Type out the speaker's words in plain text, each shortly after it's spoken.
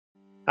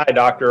Hi,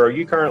 doctor. Are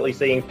you currently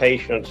seeing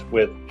patients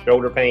with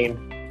shoulder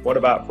pain? What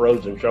about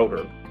frozen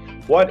shoulder?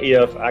 What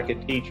if I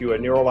could teach you a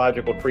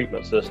neurological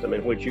treatment system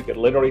in which you could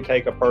literally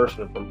take a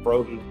person from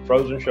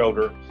frozen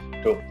shoulder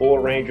to a full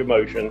range of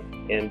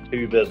motion in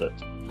 2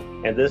 visits?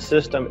 And this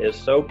system is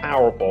so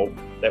powerful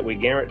that we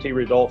guarantee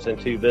results in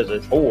 2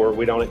 visits, or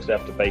we don't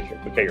accept the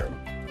patient for care.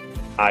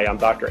 Hi, I'm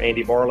Dr.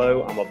 Andy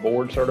Barlow. I'm a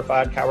board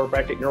certified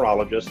chiropractic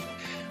neurologist.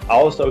 I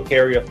also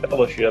carry a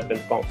fellowship in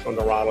functional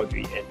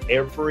neurology, and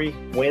every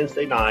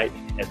Wednesday night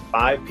at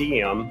 5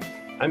 p.m.,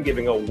 I'm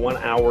giving a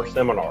 1-hour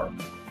seminar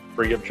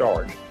free of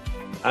charge.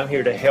 I'm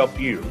here to help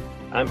you.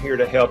 I'm here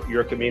to help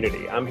your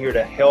community. I'm here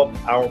to help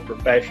our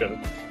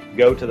profession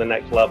go to the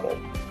next level.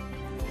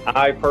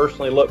 I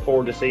personally look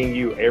forward to seeing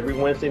you every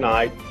Wednesday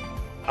night.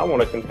 I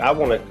want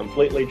to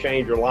completely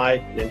change your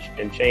life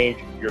and change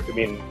your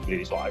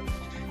community's life.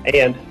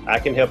 And I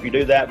can help you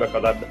do that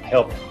because I've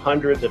helped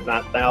hundreds, if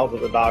not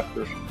thousands, of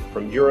doctors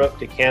from Europe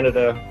to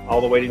Canada,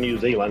 all the way to New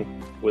Zealand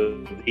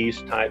with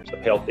these types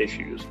of health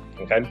issues.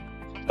 Okay?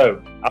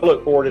 So I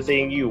look forward to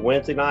seeing you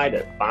Wednesday night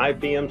at 5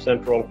 p.m.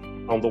 Central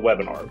on the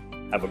webinar.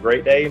 Have a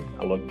great day.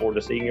 I look forward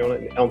to seeing you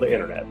on the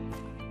internet.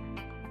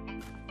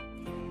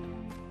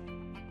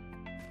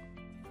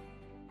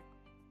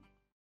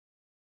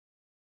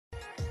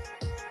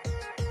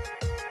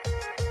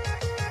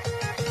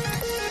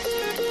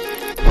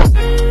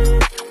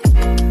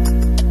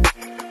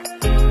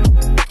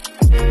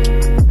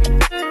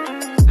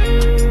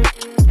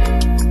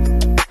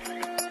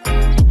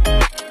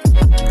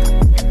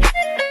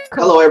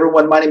 Hello,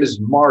 everyone. My name is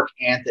Mark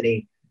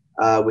Anthony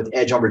with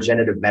Edge on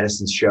Regenerative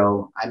Medicine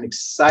Show. I'm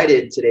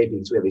excited today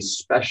because we have a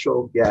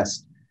special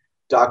guest,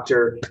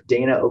 Dr.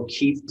 Dana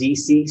O'Keefe,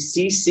 DC,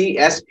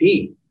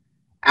 CCSP,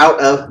 out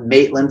of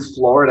Maitland,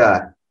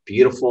 Florida.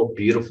 Beautiful,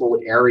 beautiful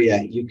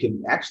area. You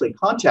can actually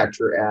contact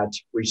her at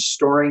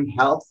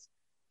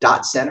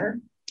restoringhealth.center,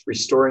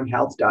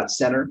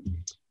 restoringhealth.center.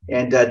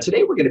 And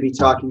today we're going to be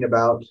talking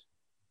about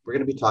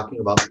one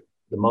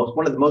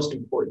of the most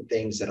important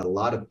things that a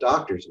lot of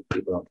doctors and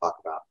people don't talk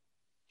about.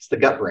 It's the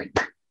gut brain,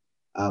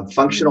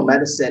 functional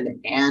medicine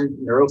and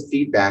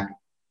neurofeedback.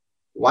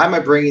 Why am I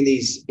bringing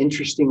these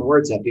interesting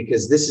words up?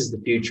 Because this is the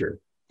future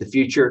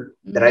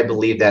that I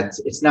believe that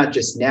it's not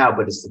just now,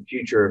 but it's the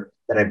future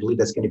that I believe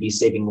that's going to be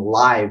saving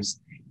lives.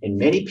 And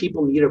many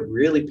people need to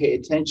really pay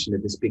attention to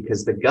this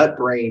because the gut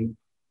brain,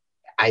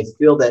 I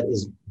feel that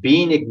is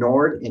being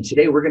ignored. And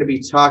today we're going to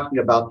be talking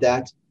about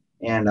that.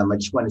 And I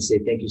just want to say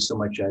thank you so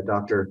much,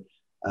 Dr.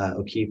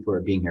 O'Keefe,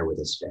 for being here with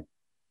us today.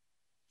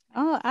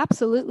 Oh,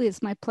 absolutely.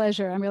 It's my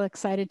pleasure. I'm really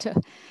excited to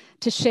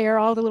share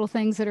all the little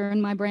things that are in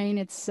my brain.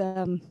 It's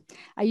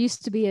I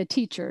used to be a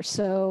teacher.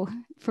 So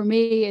for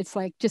me, it's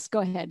like, just go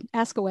ahead,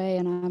 ask away,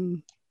 and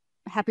I'm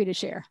happy to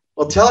share.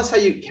 Well, tell us how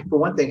for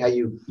one thing, how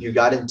you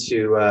got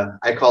into,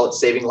 I call it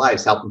saving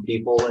lives, helping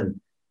people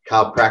and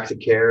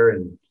chiropractic care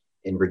and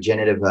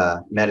regenerative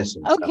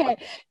medicine. Okay.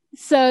 Like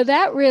so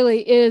that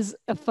really is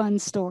a fun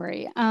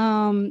story.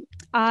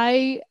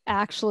 I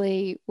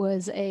actually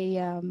was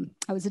I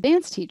was a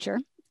dance teacher,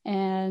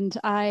 and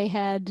I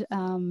had,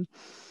 and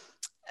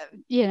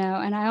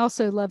I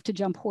also love to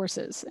jump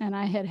horses, and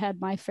I had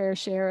my fair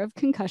share of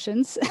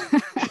concussions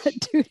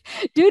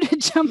due to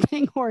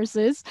jumping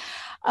horses.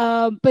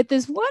 But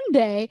this one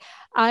day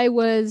I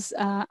was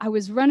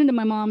running to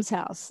my mom's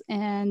house,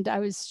 and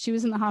she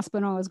was in the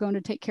hospital. I was going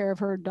to take care of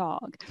her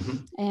dog.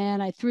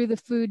 And I threw the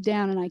food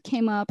down, and I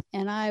came up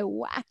and I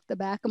whacked the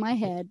back of my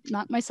head,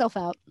 knocked myself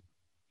out.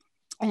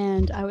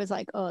 And I was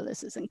like, oh,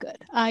 this isn't good.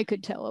 I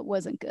could tell it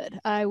wasn't good.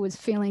 I was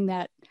feeling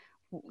that,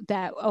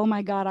 oh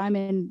my God, I'm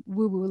in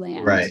woo-woo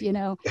land, right.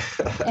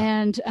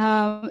 And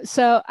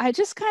so I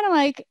just kind of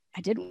like, I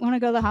didn't want to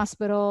go to the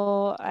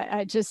hospital.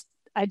 I just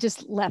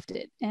left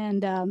it.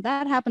 And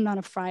that happened on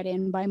a Friday.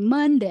 And by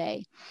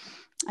Monday,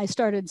 I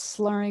started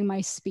slurring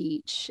my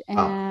speech,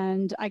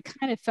 and I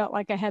kind of felt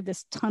like I had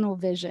this tunnel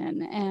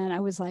vision. And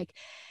I was like,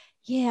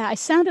 yeah, I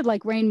sounded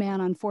like Rain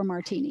Man on 4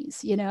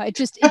 martinis. It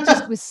just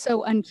was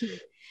so uncouth.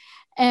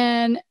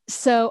 And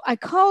so I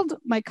called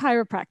my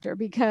chiropractor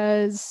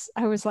because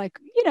I was like,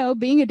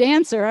 being a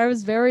dancer, I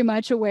was very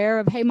much aware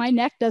of, hey, my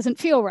neck doesn't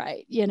feel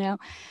right,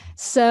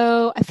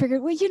 So I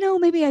figured, well,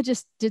 maybe I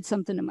just did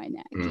something to my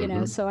neck,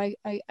 So I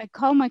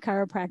called my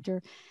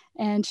chiropractor,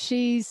 and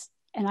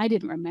I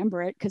didn't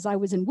remember it because I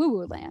was in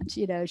woo-woo land,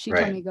 She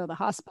told me to go to the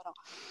hospital.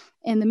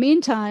 In the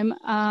meantime,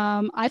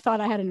 I thought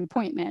I had an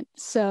appointment.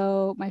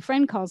 So my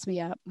friend calls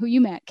me up, who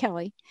you met,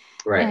 Kelly.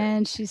 Right.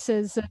 And she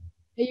says,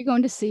 are you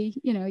going to see,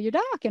 your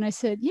doc? And I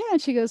said, yeah.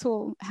 And she goes,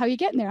 well, how are you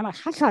getting there? I'm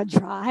like, I gotta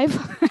drive.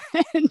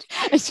 and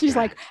she's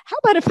like, how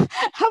about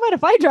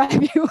if I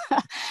drive you?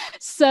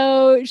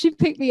 So she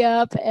picked me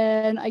up,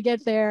 and I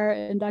get there,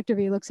 and Dr.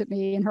 V looks at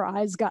me, and her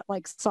eyes got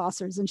like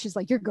saucers, and she's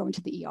like, you're going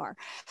to the ER.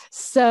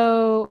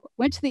 So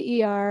went to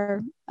the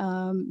ER.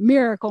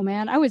 Miracle,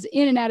 man. I was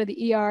in and out of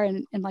the ER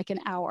in like an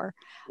hour.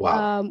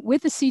 Wow.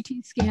 With the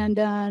CT scan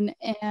done.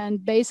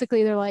 And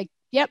basically they're like,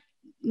 yep,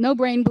 no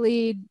brain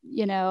bleed,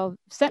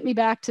 sent me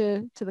back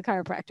to the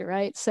chiropractor,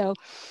 right? So,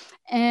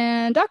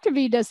 and Dr.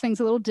 V does things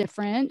a little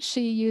different.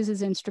 She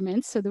uses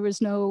instruments, so there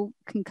was no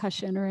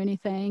concussion or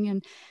anything.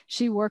 And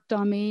she worked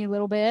on me a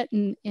little bit.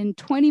 And in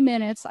 20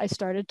 minutes, I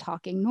started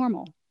talking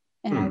normal.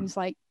 And I was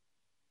like,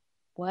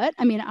 what?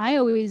 I mean, I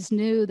always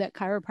knew that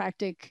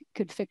chiropractic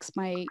could fix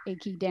my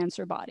achy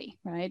dancer body,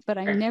 right? But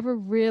I never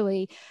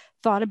really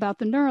thought about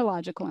the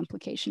neurological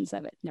implications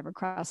of it. Never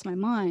crossed my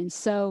mind.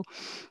 So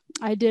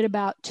I did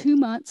about 2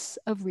 months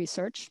of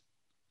research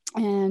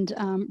and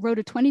wrote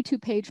a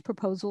 22-page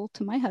proposal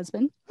to my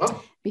husband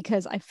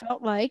because I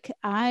felt like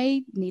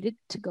I needed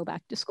to go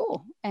back to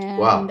school.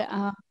 And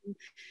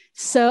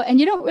so, and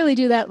you don't really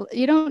do that.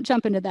 You don't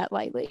jump into that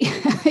lightly,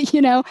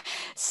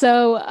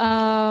 So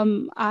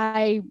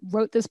I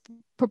wrote this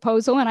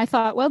proposal and I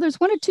thought, well, there's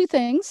one of two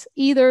things.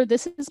 Either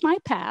this is my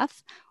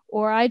path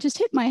or I just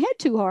hit my head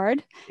too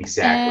hard.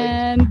 Exactly.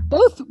 And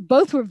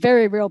both were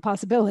very real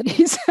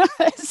possibilities.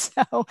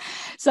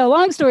 So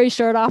long story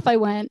short, off I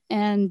went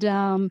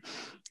and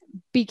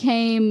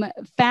became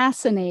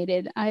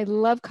fascinated. I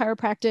love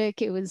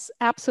chiropractic. It was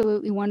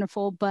absolutely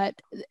wonderful,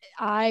 but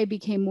I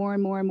became more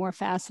and more and more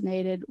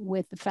fascinated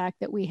with the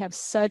fact that we have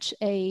such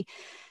a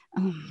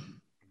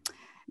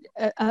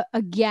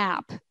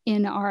gap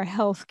in our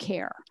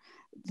healthcare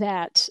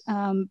that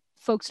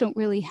folks don't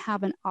really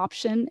have an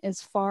option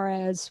as far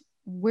as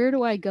where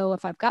do I go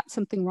if I've got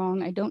something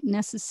wrong? I don't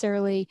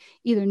necessarily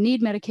either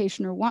need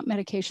medication or want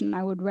medication.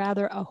 I would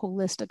rather a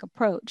holistic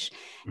approach.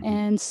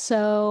 And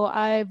so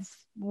I've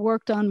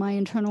worked on my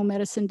internal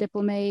medicine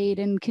diplomate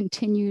and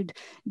continued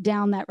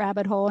down that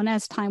rabbit hole. And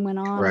as time went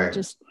on, I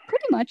just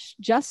pretty much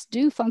just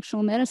do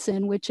functional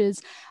medicine, which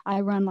is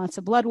I run lots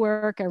of blood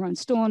work, I run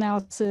stool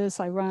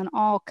analysis, I run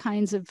all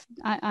kinds of,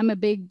 I'm a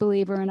big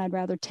believer and I'd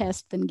rather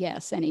test than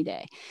guess any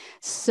day.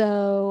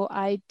 So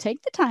I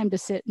take the time to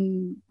sit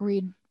and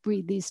read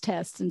these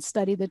tests and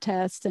study the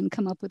tests and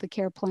come up with a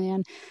care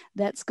plan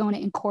that's going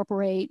to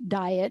incorporate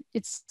diet.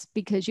 It's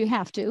because you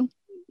have to.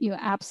 You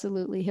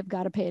absolutely have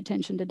got to pay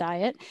attention to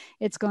diet.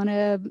 It's going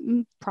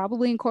to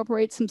probably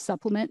incorporate some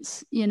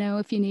supplements,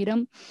 if you need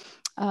them.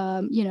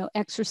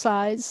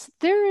 Exercise.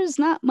 There is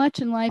not much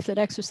in life that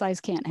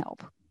exercise can't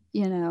help.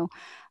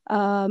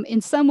 In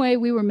some way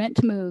we were meant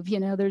to move.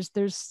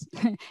 There's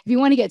if you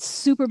want to get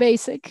super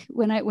basic,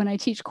 when I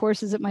teach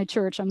courses at my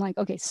church, I'm like,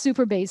 okay,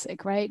 super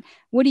basic, right?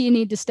 What do you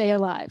need to stay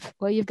alive?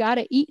 Well, you've got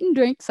to eat and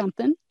drink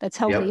something that's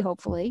healthy,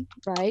 hopefully,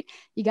 right?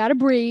 You got to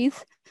breathe,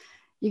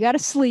 you got to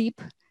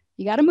sleep,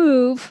 you got to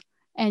move,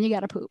 and you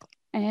got to poop.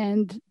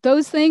 And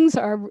those things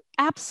are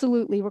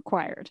absolutely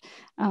required.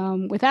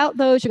 Without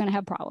those, you're going to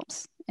have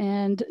problems.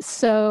 And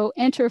so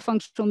enter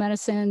functional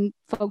medicine,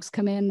 folks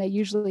come in, they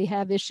usually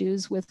have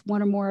issues with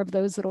one or more of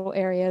those little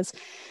areas.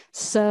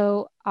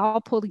 So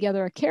I'll pull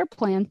together a care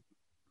plan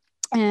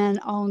and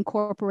I'll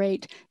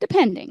incorporate,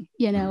 depending,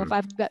 if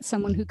I've got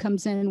someone who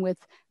comes in with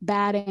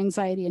bad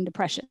anxiety and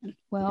depression,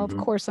 well, of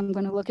course, I'm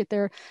going to look at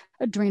their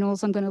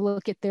adrenals. I'm going to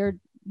look at their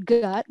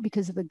gut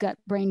because of the gut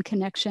brain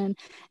connection.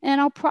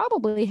 And we'll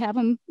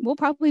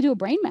probably do a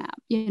brain map,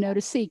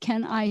 to see,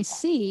 can I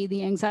see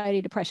the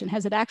anxiety, depression?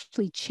 Has it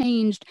actually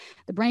changed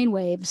the brain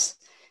waves,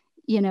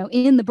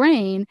 in the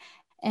brain?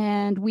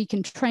 And we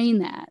can train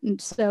that.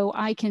 And so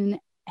I can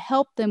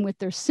help them with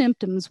their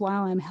symptoms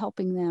while I'm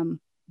helping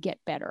them get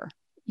better,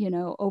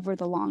 over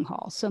the long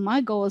haul. So my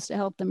goal is to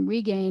help them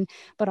regain,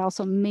 but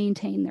also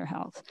maintain their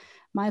health.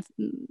 My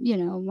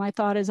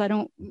thought is I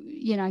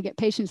get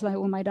patients like,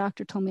 well, my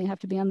doctor told me I have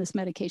to be on this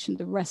medication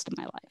the rest of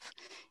my life,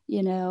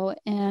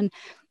 and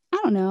I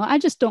don't know. I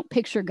just don't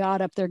picture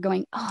God up there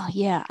going, oh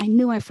yeah, I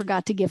knew I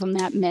forgot to give him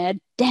that med.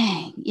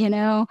 Dang,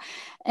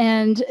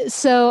 And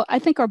so I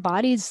think our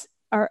bodies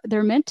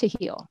they're meant to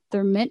heal.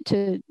 They're meant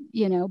to,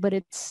 but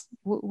it's,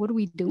 what are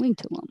we doing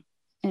to them?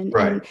 And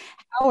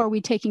how are we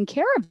taking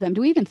care of them?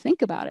 Do we even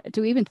think about it?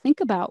 Do we even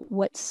think about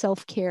what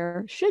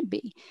self-care should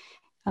be?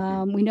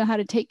 We know how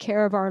to take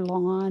care of our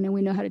lawn, and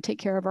we know how to take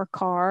care of our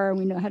car, and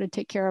we know how to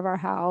take care of our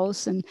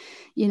house, and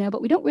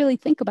but we don't really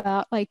think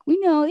about, like, we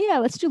know,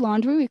 let's do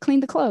laundry, we clean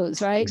the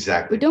clothes, right?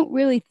 Exactly. We don't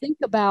really think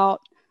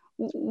about,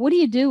 what do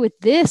you do with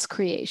this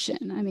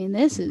creation? I mean,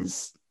 this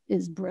is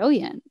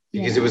brilliant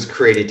because it was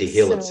created to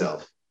heal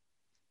itself.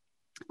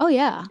 Oh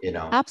yeah,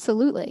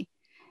 absolutely.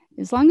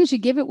 As long as you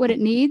give it what it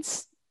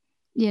needs,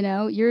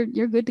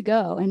 you're good to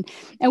go. And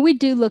we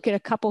do look at a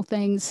couple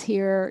things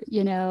here,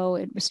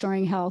 at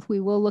Restoring Health.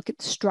 We will look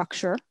at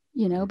structure,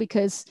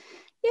 because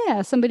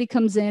somebody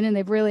comes in and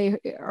they've really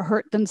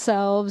hurt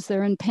themselves.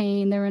 They're in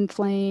pain, they're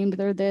inflamed,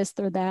 they're this,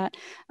 they're that.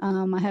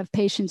 I have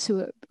patients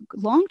who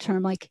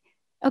long-term, like,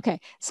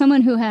 okay,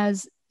 someone who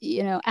has,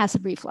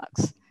 acid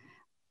reflux.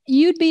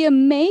 you'd be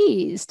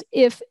amazed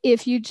if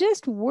you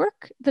just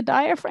work the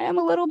diaphragm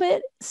a little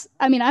bit.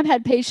 I mean, I've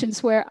had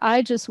patients where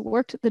I just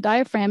worked the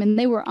diaphragm and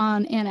they were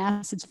on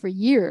antacids for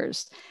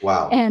years.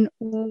 Wow. And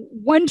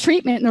one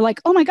treatment and they're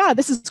like, oh my God,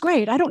 this is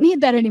great. I don't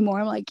need that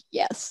anymore. I'm like,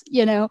 yes,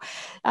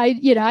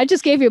 I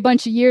just gave you a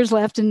bunch of years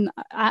left, and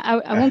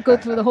I won't go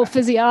through the whole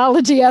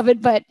physiology of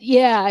it, but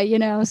yeah,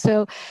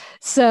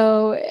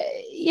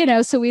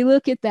 so we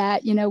look at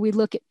that,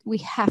 we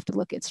have to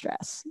look at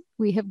stress.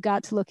 We have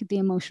got to look at the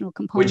emotional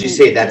component. Would you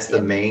say that's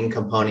the main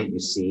component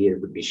you see?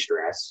 It would be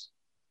stress.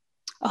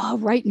 Oh,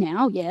 right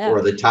now, yeah.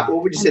 Or the top,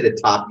 what would you say the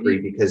top three?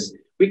 Because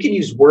we can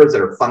use words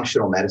that are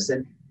functional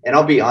medicine. And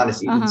I'll be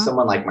honest, even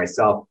someone like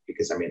myself,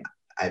 because I mean,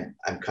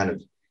 I'm kind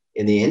of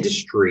in the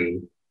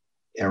industry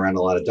and around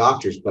a lot of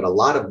doctors, but a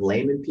lot of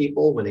layman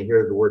people, when they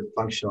hear the word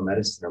functional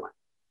medicine, they're like,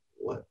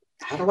 what?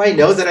 How do I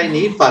know that I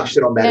need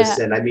functional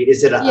medicine? I mean,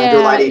 is it an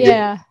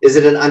underlying? Is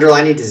it an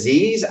underlying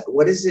disease?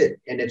 What is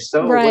it? And if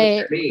so, what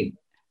does it mean?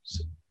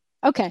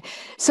 Okay.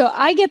 So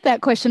I get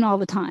that question all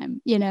the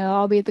time.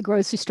 I'll be at the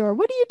grocery store.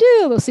 What do you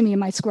do? They'll see me in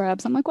my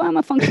scrubs. I'm like, well, I'm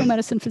a functional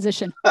medicine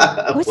physician.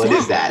 What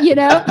is that?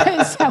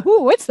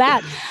 What's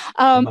that?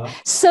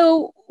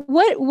 So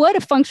what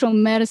a functional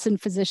medicine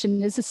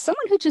physician is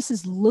someone who just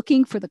is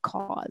looking for the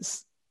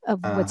cause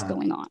of what's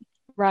going on.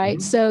 Right.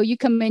 Mm-hmm. So you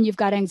come in, you've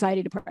got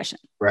anxiety, depression.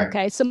 Right.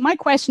 Okay. So my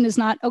question is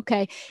not,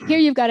 okay, here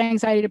you've got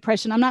anxiety,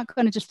 depression. I'm not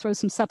going to just throw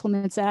some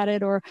supplements at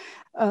it, or,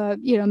 a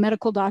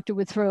medical doctor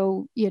would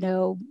throw,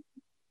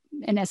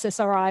 an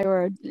SSRI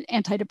or an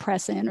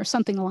antidepressant or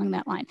something along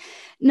that line.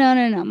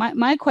 No.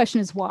 My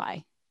question is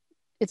why.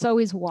 It's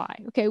always why.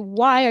 Okay.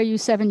 Why are you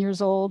 7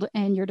 years old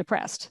and you're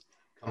depressed?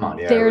 Come on.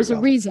 Yeah, there's a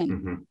reason.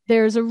 Mm-hmm.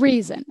 There's a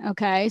reason.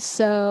 Okay.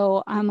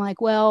 So I'm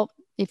like, well,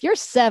 if you're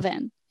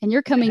 7 and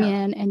you're coming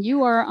in and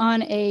you are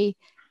on a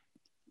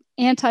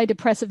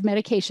antidepressive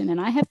medication,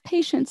 and I have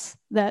patients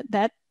that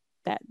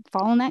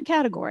fall in that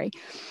category,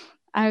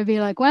 I would be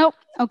like, well,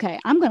 okay,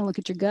 I'm going to look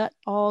at your gut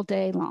all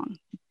day long.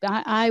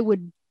 I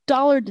would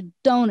dollar to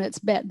donuts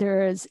bet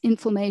there is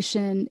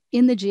inflammation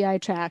in the GI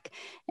tract,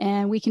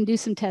 and we can do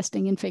some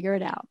testing and figure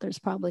it out. There's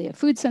probably a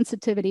food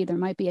sensitivity. There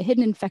might be a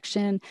hidden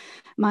infection.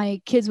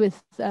 My kids with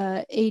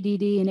ADD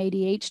and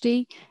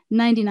ADHD,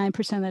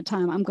 99% of the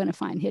time, I'm going to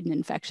find hidden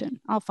infection.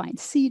 I'll find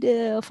C.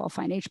 diff, I'll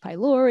find H.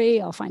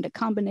 pylori, I'll find a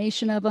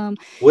combination of them.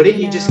 Wouldn't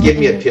you just give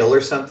me a pill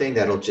or something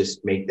that'll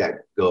just make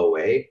that go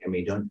away? I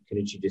mean,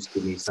 couldn't you just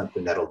give me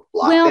something that'll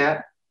block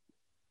that?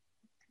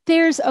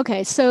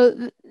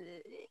 So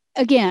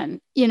again,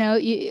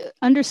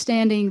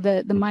 understanding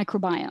the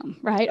microbiome,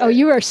 right? Oh,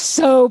 you are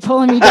so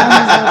pulling me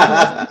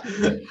down.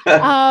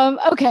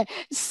 Okay.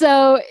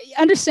 So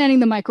understanding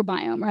the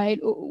microbiome, right?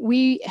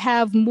 We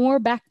have more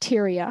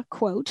bacteria,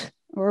 quote,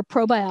 or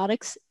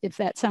probiotics, if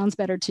that sounds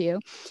better to you,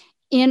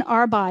 in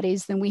our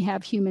bodies than we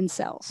have human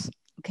cells.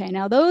 Okay.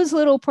 Now those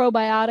little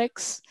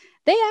probiotics,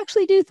 they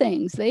actually do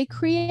things. They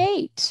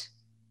create,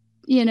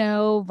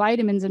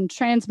 vitamins and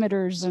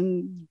transmitters,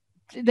 and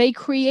they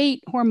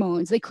create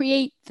hormones, they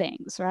create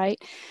things,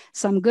 right?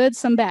 Some good,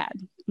 some bad.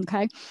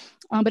 Okay.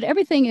 But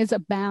everything is a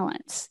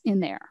balance in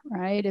there,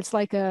 right? It's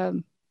like a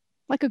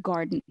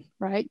garden,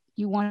 right?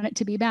 You want it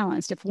to be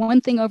balanced. If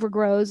one thing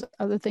overgrows,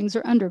 other things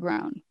are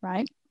undergrown,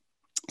 right?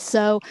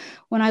 So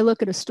when I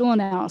look at a stool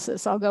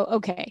analysis, I'll go,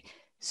 okay,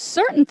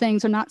 certain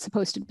things are not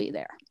supposed to be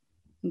there.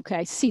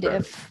 Okay, C.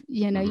 diff,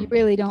 you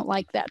really don't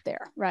like that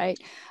there, right?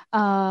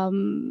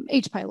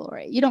 H.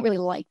 pylori, you don't really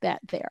like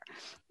that there.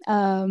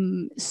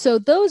 So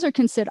those are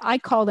considered, I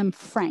call them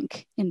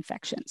frank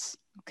infections,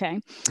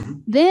 okay? Mm-hmm.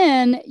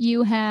 Then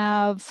you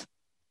have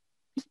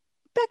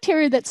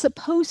bacteria that's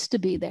supposed to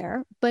be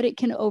there, but it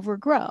can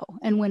overgrow.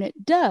 And when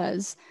it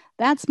does,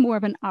 that's more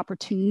of an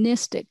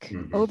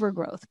opportunistic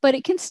overgrowth, but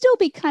it can still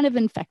be kind of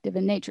infective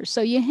in nature. So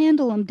you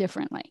handle them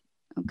differently.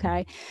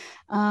 Okay.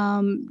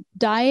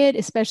 Diet,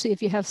 especially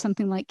if you have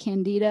something like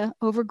candida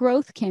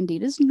overgrowth,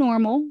 candida is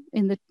normal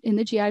in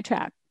the GI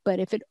tract, but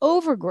if it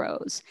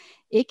overgrows,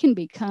 it can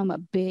become a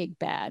big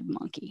bad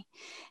monkey.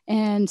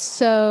 And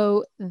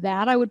so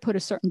that I would put a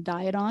certain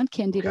diet on.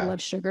 Candida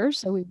loves sugar,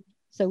 so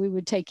we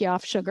would take you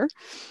off sugar,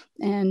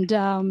 and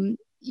and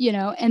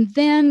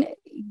then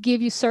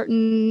give you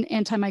certain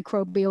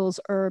antimicrobials,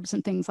 herbs,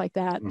 and things like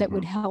that that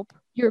would help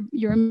your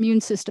immune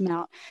system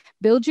out,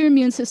 build your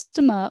immune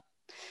system up,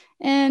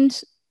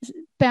 and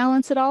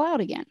balance it all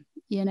out again.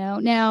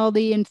 Now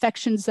the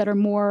infections that are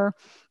more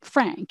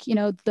frank,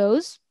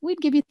 those we'd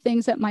give you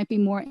things that might be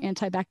more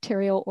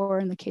antibacterial, or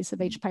in the case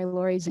of H.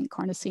 pylori, zinc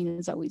carnosine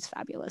is always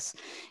fabulous,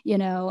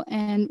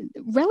 and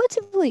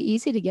relatively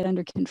easy to get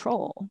under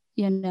control.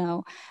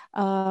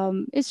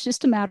 It's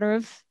just a matter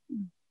of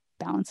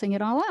balancing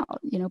it all out,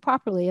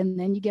 properly. And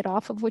then you get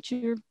off of what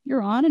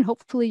you're on, and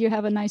hopefully you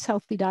have a nice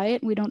healthy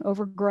diet and we don't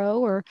overgrow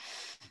or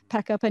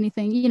pack up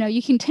anything.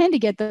 You can tend to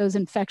get those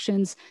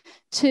infections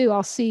too.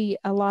 I'll see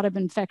a lot of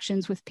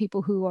infections with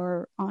people who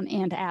are on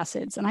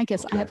antacids. And I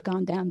guess I have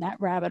gone down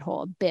that rabbit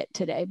hole a bit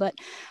today, but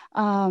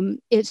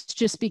it's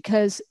just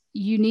because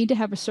you need to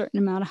have a certain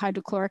amount of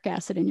hydrochloric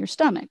acid in your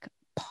stomach.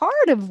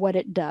 part of what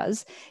it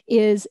does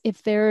is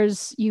if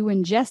you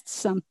ingest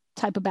some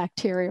type of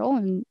bacteria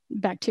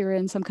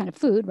in some kind of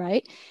food,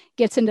 right,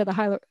 gets into the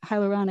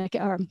hyaluronic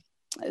or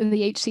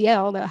the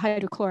HCl, the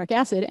hydrochloric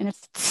acid, and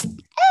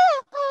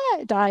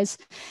it dies,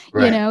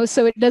 Right.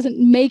 so it doesn't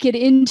make it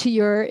into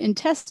your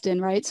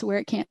intestine, right? So where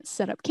it can't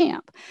set up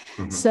camp.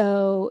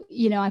 So,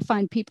 I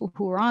find people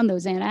who are on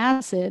those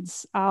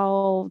antacids,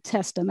 I'll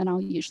test them and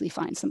I'll usually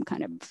find some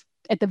kind of,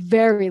 at the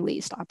very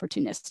least,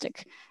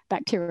 opportunistic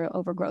bacterial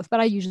overgrowth, but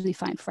I usually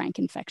find frank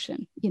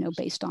infection,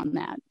 based on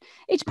that.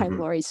 H.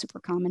 pylori is super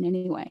common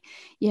anyway,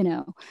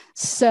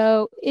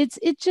 so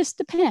it just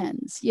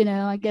depends,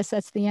 I guess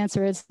that's the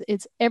answer.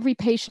 It's every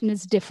patient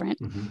is different.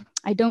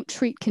 I don't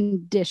treat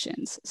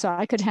conditions. So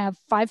I could have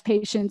 5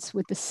 patients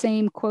with the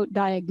same quote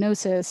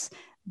diagnosis,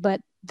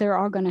 but they're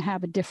all going to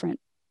have a different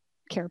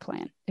care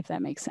plan, if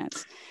that makes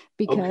sense,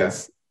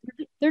 because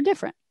they're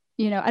different.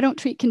 I don't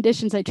treat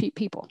conditions, I treat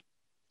people.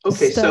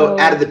 Okay, so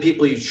out of the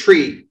people you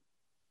treat,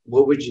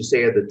 what would you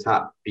say are the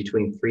top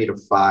between 3 to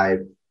 5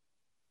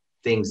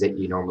 things that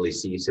you normally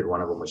see? You said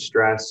one of them was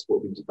stress.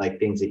 What would you like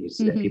things that you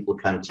see that people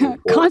come to you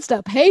for?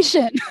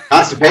 Constipation.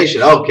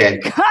 Constipation. Okay.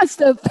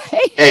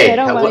 Constipation. Hey,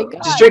 oh my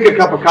God. Just drink a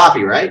cup of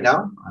coffee, right?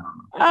 No?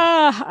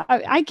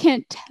 I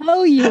can't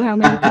tell you how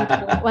many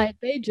people like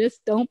they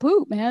just don't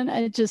poop, man.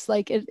 It's just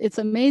like it's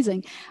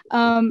amazing,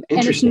 and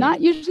it's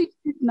not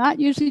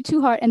usually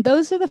too hard. And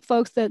those are the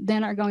folks that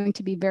then are going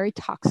to be very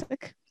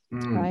toxic,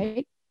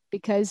 right?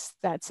 Because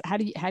that's how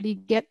do you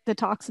get the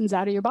toxins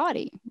out of your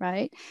body,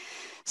 right?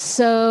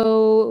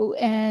 So,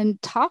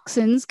 and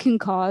toxins can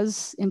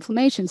cause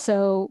inflammation.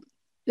 So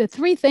the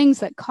 3 things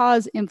that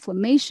cause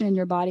inflammation in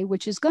your body,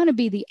 which is going to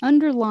be the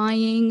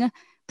underlying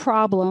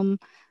problem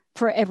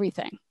for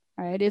everything,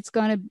 right? It's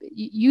going to,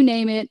 you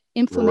name it,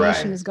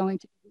 inflammation is going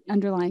to be the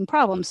underlying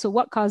problem. So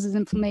what causes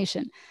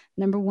inflammation?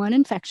 Number 1,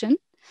 infection.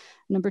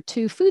 Number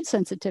 2, food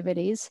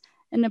sensitivities.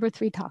 And number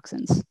 3,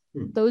 toxins.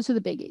 Those are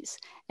the biggies.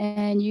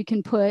 And you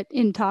can put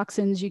in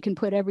toxins, you can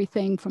put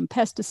everything from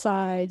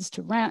pesticides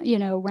to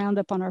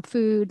Roundup on our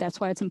food. That's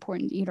why it's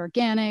important to eat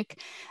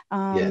organic.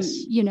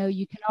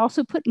 You can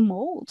also put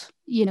mold,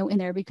 in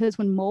there, because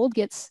when mold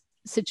gets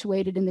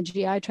situated in the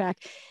GI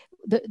tract,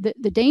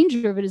 the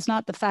danger of it is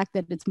not the fact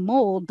that it's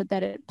mold, but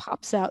that it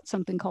pops out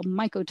something called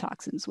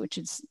mycotoxins, which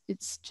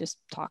it's just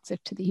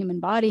toxic to the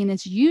human body, and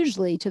it's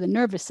usually to the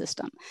nervous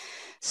system.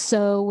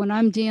 So when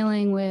I'm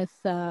dealing with,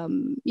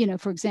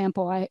 for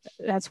example,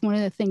 that's one of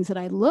the things that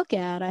I look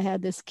at. I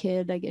had this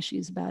kid, I guess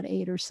she's about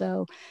 8 or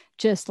so,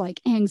 just like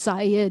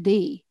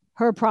anxiety.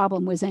 Her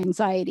problem was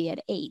anxiety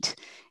at 8,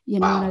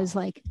 and I was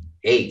like,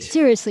 8,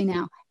 seriously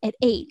now, at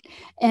 8.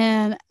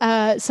 And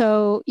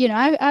so,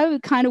 I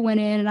kind of went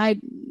in and I,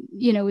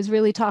 was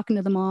really talking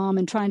to the mom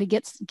and trying to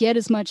get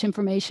as much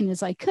information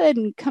as I could,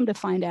 and come to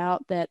find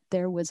out that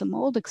there was a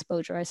mold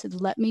exposure. I said,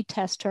 let me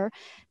test her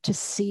to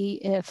see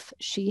if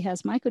she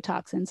has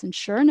mycotoxins. And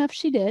sure enough,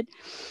 she did.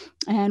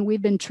 And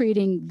we've been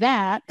treating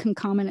that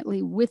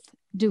concomitantly with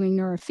doing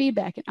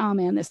neurofeedback. And oh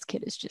man, this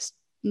kid is just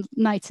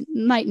night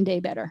and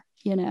day better.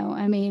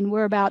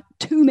 We're about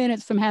 2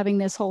 minutes from having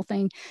this whole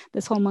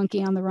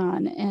monkey on the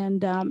run.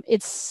 And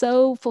it's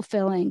so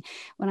fulfilling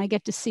when I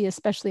get to see,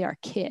 especially our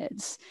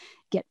kids,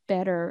 get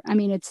better.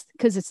 It's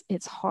because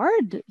it's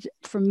hard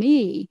for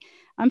me.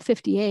 I'm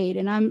 58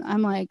 and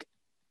I'm like,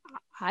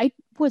 I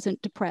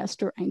wasn't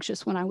depressed or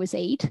anxious when I was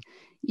 8,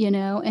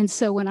 and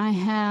so when I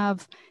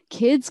have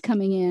kids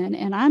coming in,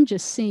 and I'm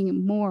just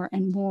seeing more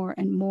and more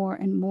and more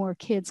and more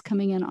kids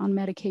coming in on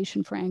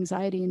medication for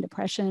anxiety and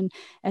depression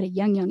at a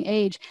young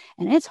age,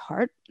 and it's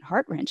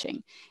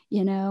heart-wrenching,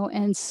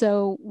 and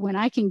so when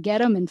I can get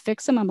them and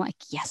fix them, I'm like,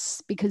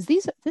 yes, because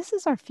this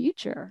is our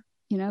future.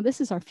 This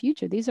is our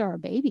future. These are our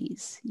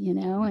babies,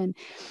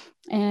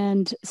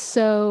 and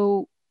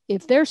so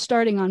if they're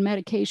starting on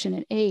medication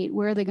at 8,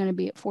 where are they going to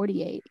be at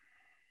 48?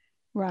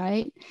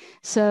 Right.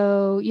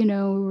 So, we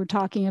were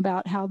talking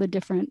about how the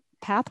different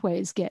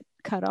pathways get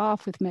cut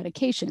off with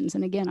medications.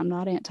 And again, I'm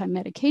not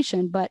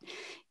anti-medication, but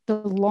the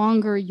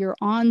longer you're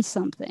on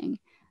something,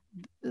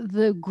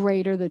 the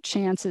greater the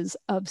chances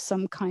of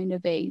some kind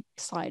of a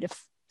side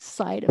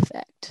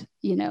effect,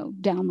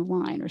 down the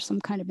line, or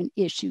some kind of an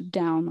issue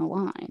down the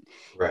line.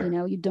 Right.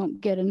 You don't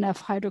get enough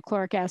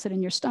hydrochloric acid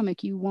in your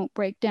stomach, you won't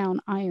break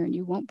down iron,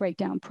 you won't break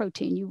down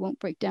protein, you won't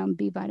break down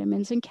B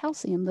vitamins and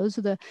calcium. Those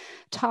are the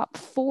top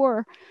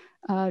 4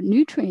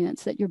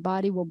 nutrients that your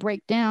body will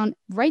break down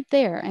right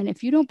there. And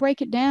if you don't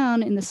break it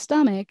down in the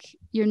stomach,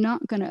 you're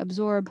not going to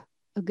absorb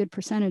a good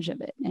percentage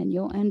of it, and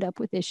you'll end up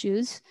with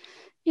issues.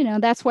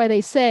 That's why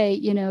they say,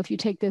 if you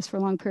take this for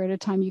a long period of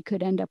time, you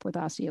could end up with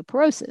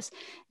osteoporosis.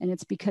 And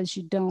it's because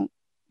you're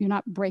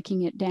not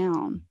breaking it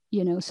down,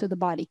 so the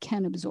body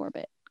can absorb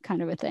it,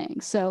 kind of a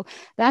thing. So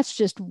that's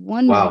just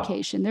one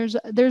medication.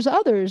 There's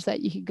others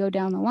that you could go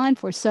down the line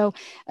for. So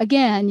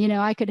again,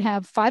 I could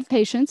have 5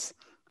 patients,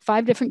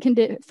 5 different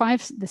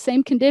the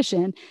same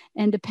condition,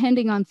 and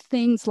depending on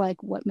things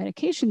like what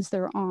medications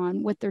they're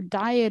on, what their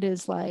diet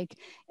is like,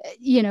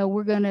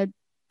 we're going to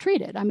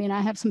treat it.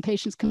 I have some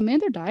patients come in,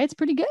 their diet's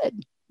pretty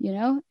good. you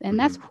know, and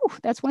that's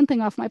one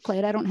thing off my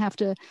plate. I don't have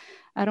to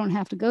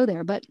go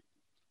there, but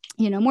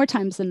you know, more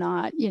times than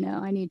not, you know,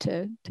 I need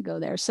to go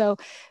there. So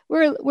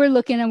we're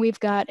looking, and we've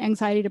got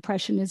anxiety,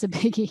 depression is a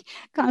biggie,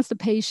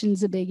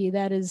 constipation's a biggie.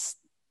 That is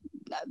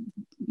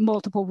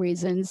multiple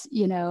reasons,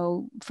 you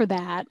know, for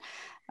that.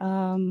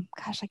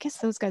 Gosh, I guess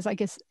those guys, I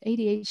guess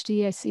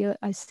ADHD,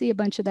 I see a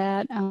bunch of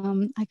that.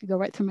 I could go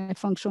right through my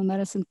functional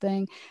medicine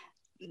thing.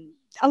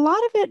 A lot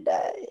of it,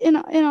 in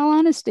all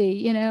honesty,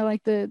 you know,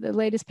 like the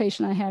latest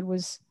patient I had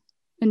was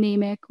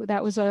anemic.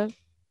 That was a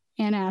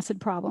antacid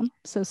problem.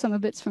 So some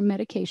of it's from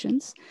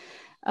medications.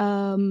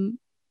 Wow.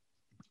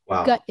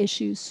 Gut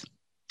issues.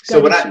 So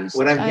what I'm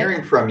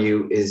hearing from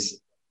you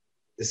is,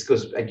 this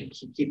goes, I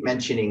keep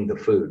mentioning the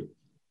food.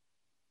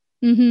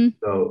 Mm-hmm.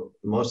 So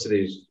most of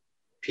these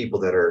people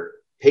that are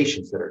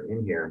patients that are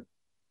in here,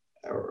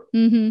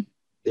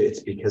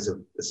 it's because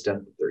of the stuff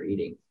that they're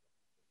eating.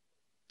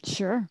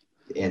 Sure.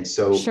 And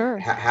so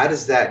how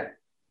does that,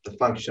 the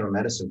functional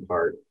medicine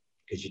part,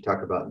 because you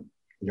talk about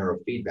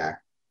neurofeedback,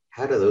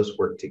 how do those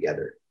work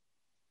together?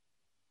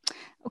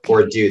 Okay.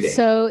 Or do they?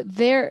 So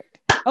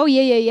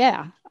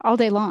yeah, all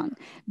day long,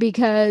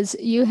 because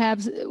you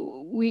have,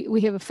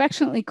 we have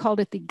affectionately called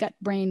it the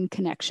gut-brain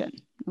connection.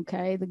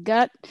 Okay. The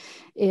gut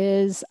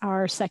is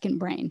our second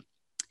brain.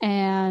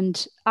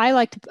 And I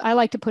like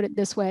to put it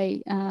this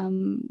way,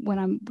 when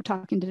I'm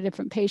talking to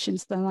different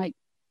patients, I'm like,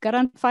 gut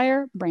on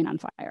fire, brain on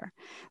fire.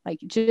 Like,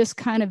 just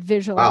kind of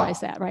visualize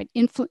that, right?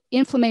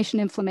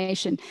 Inflammation.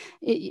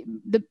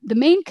 The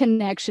main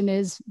connection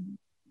is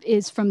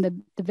from the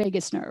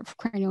vagus nerve,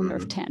 cranial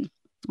nerve 10.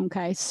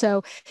 Okay.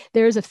 So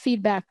there's a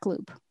feedback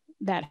loop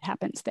that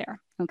happens there.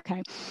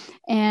 Okay.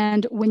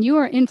 And when you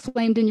are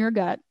inflamed in your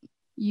gut,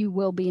 you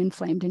will be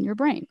inflamed in your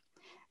brain.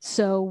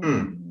 So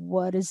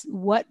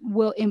what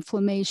will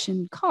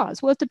inflammation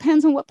cause? Well, it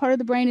depends on what part of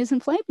the brain is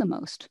inflamed the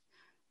most,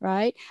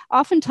 right?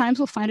 Oftentimes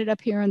we'll find it up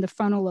here in the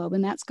frontal lobe,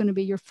 and that's going to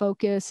be your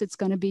focus. It's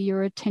going to be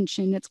your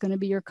attention. It's going to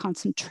be your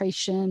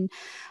concentration.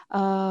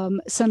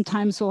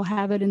 Sometimes we'll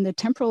have it in the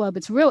temporal lobe.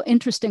 It's real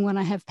interesting when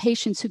I have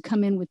patients who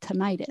come in with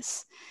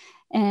tinnitus,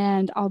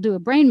 and I'll do a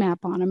brain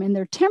map on them, and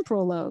their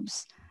temporal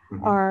lobes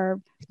are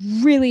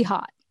really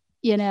hot,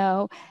 you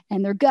know,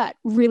 and their gut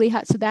really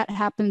hot. So that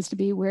happens to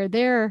be where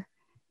they're,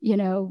 you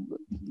know,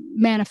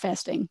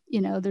 manifesting,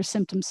 you know, their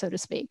symptoms, so to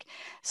speak.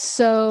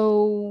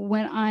 So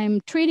when I'm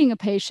treating a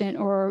patient,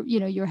 or, you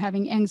know, you're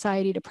having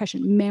anxiety,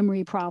 depression,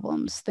 memory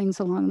problems, things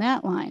along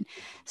that line.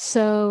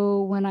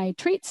 So when I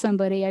treat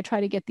somebody, I try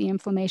to get the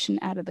inflammation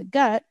out of the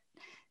gut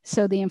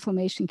so the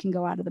inflammation can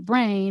go out of the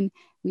brain.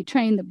 We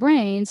train the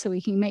brain so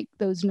we can make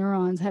those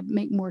neurons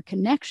make more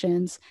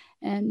connections.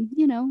 And,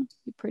 you know,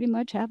 you pretty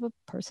much have a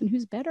person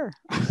who's better.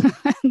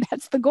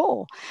 That's the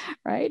goal,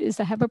 right? Is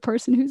to have a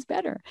person who's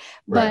better.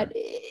 Right. But,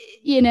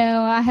 you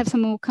know, I have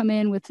someone who come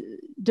in with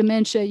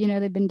dementia, you know,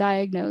 they've been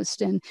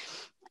diagnosed, and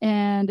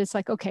it's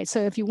like, okay,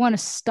 so if you want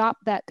to stop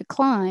that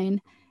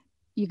decline,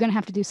 you're going to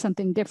have to do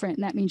something different.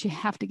 And that means you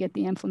have to get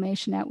the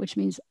inflammation out, which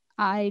means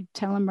I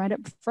tell them right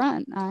up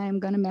front, I am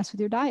going to mess with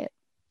your diet.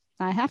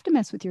 I have to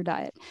mess with your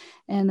diet.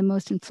 And the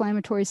most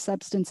inflammatory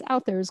substance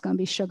out there is going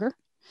to be sugar.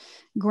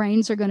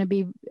 Grains are going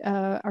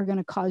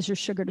to cause your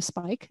sugar to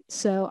spike.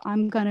 So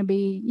I'm going to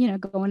be, you know,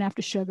 going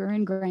after sugar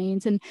and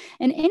grains and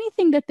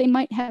anything that they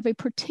might have a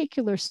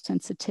particular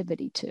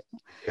sensitivity to.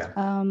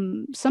 Yeah.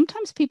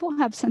 Sometimes people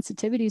have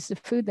sensitivities to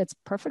food that's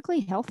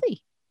perfectly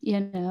healthy. You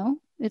know,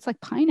 it's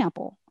like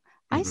pineapple.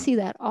 I see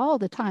that all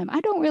the time.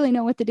 I don't really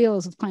know what the deal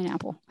is with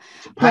pineapple.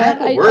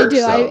 Pineapple works, it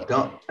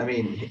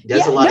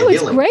does a lot of healing.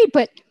 It's great,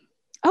 but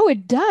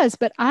it does.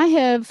 But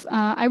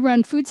I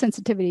run food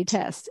sensitivity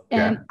tests,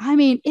 and I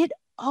mean, it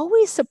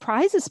always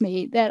surprises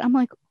me that I'm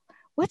like,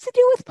 what's the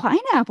deal with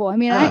pineapple? I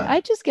mean, I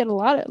just get a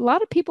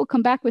lot of people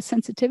come back with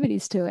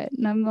sensitivities to it,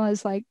 and I'm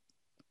always like,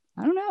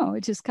 I don't know.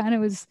 It just kind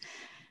of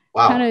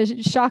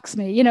shocks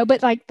me, you know.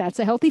 But like, that's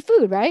a healthy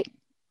food, right?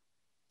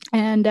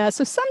 And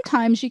so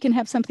sometimes you can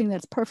have something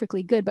that's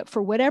perfectly good, but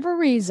for whatever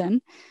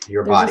reason,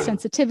 there's a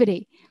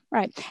sensitivity,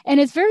 right?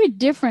 And it's very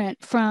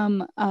different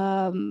from,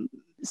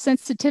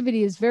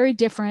 sensitivity is very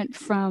different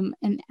from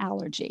an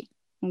allergy.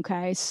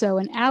 Okay. So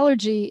an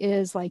allergy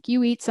is like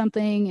you eat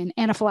something and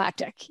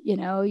anaphylactic, you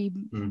know, you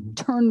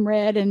turn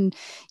red and,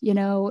 you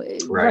know,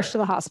 rush to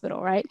the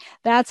hospital, right?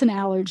 That's an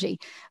allergy.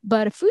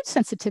 But a food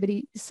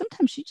sensitivity,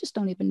 sometimes you just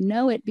don't even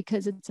know it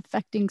because it's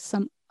affecting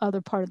some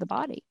other part of the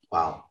body.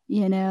 Wow.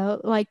 You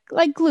know, like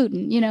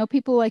gluten, you know,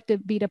 people like to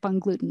beat up on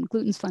gluten.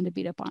 Gluten's fun to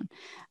beat up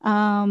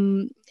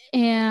on.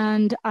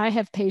 And I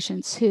have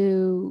patients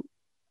who,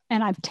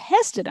 and I've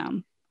tested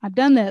them. I've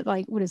done that,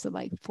 like,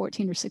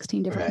 14 or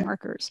 16 different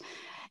markers.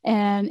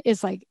 And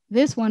it's like,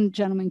 this one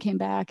gentleman came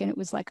back and it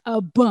was like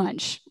a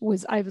bunch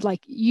I was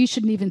like, you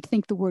shouldn't even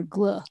think the word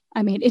gluh.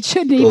 I mean, it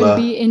shouldn't even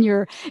be in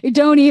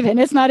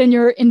it's not in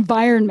your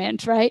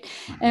environment. Right.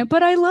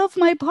 But I love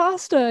my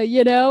pasta,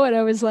 you know? And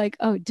I was like,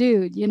 oh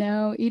dude, you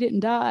know, eat it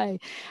and die.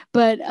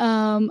 But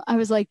I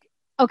was like,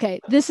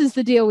 okay, this is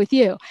the deal with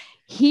you.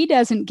 He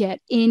doesn't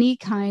get any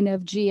kind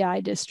of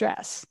GI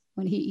distress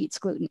when he eats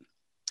gluten.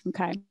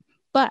 Okay.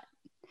 but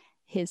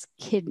his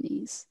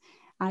kidneys.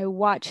 I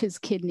watch his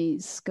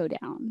kidneys go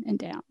down and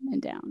down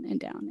and down and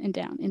down and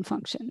down in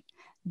function.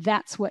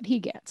 That's what he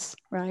gets,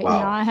 right? Wow.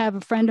 Now, I have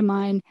a friend of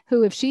mine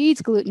who, if she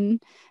eats gluten,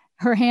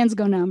 her hands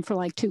go numb for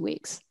like 2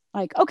 weeks.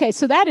 Like, okay,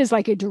 so that is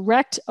like a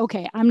direct,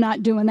 okay, I'm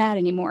not doing that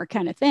anymore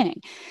kind of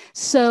thing.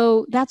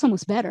 So that's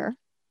almost better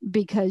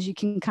because you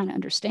can kind of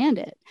understand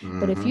it.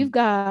 But if you've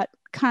got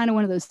kind of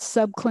one of those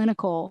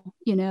subclinical,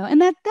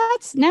 and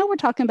that's now we're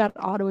talking about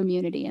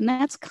autoimmunity, and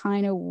that's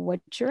kind of what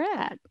you're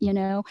at,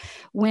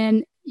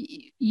 when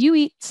you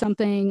eat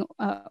something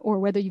or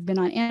whether you've been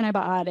on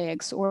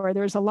antibiotics or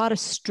there's a lot of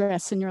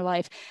stress in your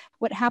life,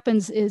 what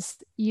happens is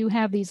you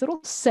have these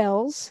little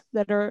cells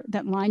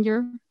that line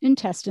your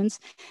intestines,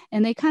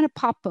 and they kind of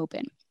pop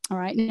open. All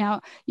right.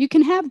 Now you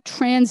can have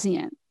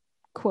transient,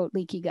 quote,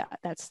 leaky gut.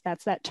 That's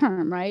that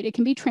term, right? It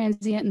can be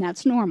transient, and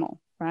that's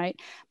normal, right?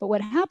 But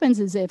what happens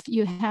is if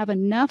you have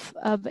enough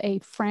of a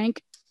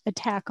frank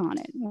attack on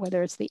it,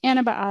 whether it's the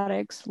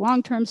antibiotics,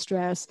 long-term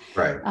stress,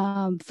 right.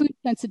 Food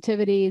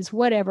sensitivities,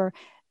 whatever,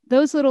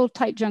 those little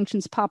tight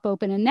junctions pop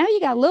open, and now you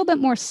got a little bit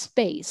more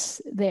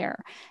space there.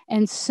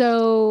 And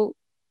so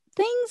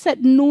things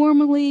that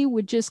normally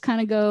would just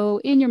kind of go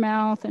in your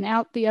mouth and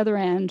out the other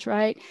end,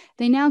 right?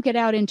 They now get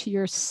out into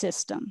your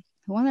system.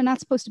 Well, they're not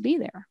supposed to be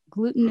there.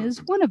 Gluten is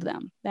one of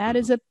them. That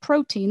is a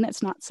protein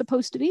that's not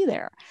supposed to be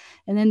there.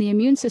 And then the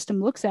immune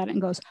system looks at it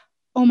and goes,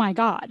 oh my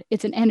God,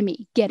 it's an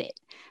enemy, get it,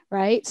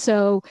 right?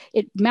 So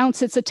it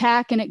mounts its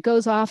attack and it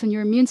goes off, and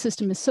your immune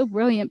system is so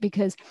brilliant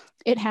because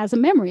it has a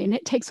memory, and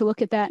it takes a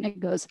look at that and it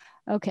goes,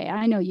 okay,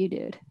 I know you,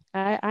 dude.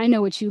 I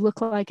know what you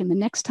look like. And the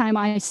next time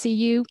I see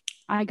you,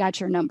 I got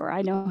your number.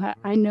 I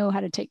know how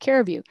to take care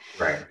of you.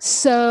 Right.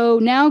 So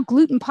now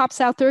gluten pops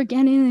out there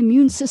again, and the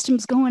immune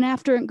system's going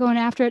after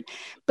it.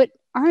 But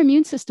our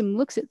immune system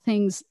looks at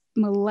things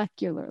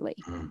molecularly,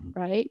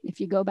 right? If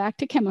you go back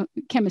to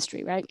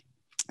chemistry, right?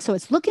 So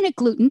it's looking at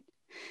gluten,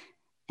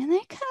 and then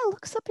it kind of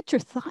looks up at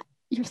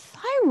your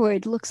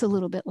thyroid looks a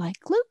little bit like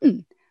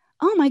gluten.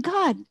 Oh my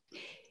God.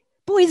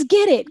 Boys,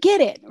 get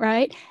it,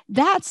 right?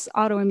 That's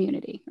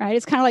autoimmunity, right?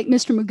 It's kind of like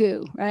Mr.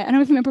 Magoo, right? I don't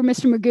know if you remember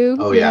Mr. Magoo.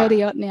 Oh, yeah.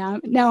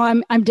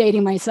 Now I'm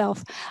dating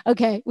myself.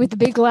 Okay, with the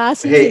big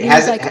glasses. Hey,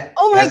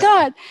 oh my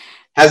God.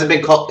 Hasn't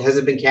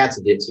been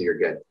canceled yet, so you're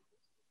good.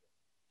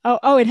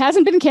 Oh, it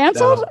hasn't been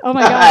canceled? No. Oh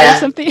my God, I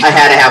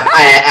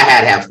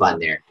had to have fun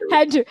there.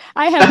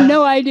 I have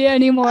no idea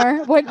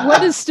anymore.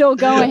 What is still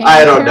going?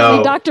 I don't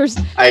know.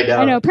 I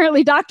know.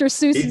 Apparently Dr.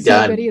 Seuss is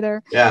not good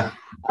either. Yeah.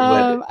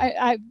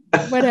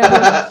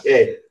 Whatever.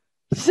 Hey,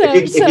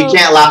 if you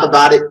can't laugh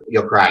about it,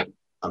 you'll cry.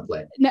 I'm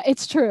playing. No,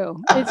 it's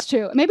true. It's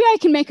true. Maybe I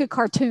can make a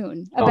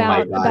cartoon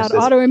about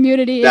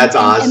autoimmunity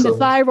awesome. and the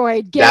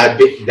thyroid. That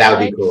would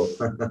be cool.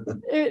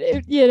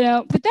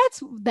 But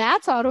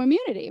that's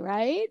autoimmunity,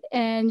 right?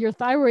 And your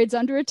thyroid's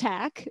under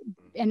attack,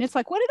 and it's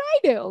like, what did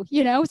I do?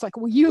 It's like,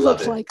 well, you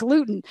look like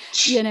gluten,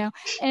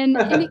 and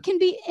it can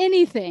be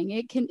anything.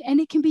 It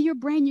can be your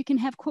brain. You can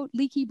have, quote,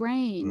 leaky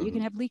brain. You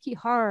can have leaky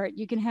heart.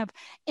 You can have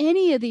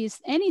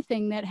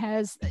anything that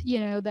has,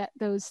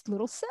 those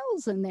little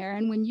cells in there.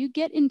 And when you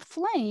get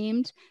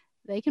inflamed,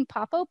 they can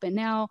pop open.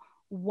 Now,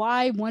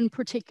 why one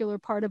particular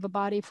part of a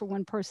body for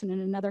one person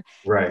and another?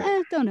 Right.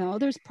 I don't know.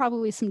 There's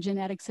probably some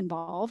genetics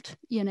involved,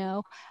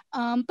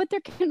 but there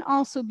can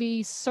also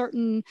be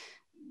certain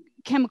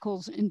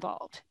chemicals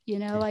involved,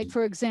 like,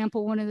 for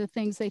example, one of the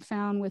things they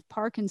found with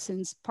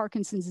Parkinson's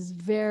is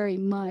very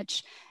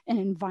much an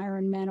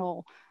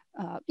environmental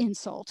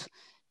insult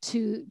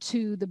to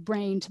the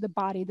brain, to the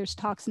body. There's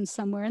toxins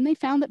somewhere, and they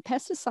found that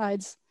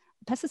pesticides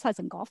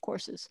on golf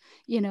courses,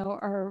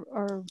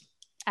 are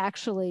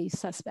actually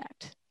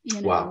suspect,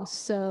 Wow.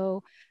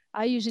 So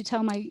I usually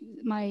tell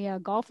my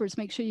golfers,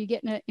 make sure you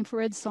get in an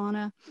infrared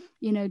sauna,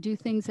 do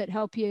things that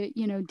help you,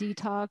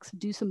 detox,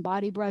 do some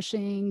body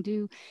brushing,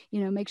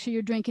 make sure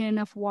you're drinking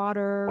enough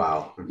water,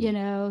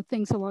 wow.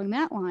 Things along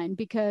that line,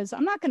 because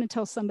I'm not going to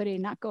tell somebody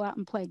to not go out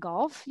and play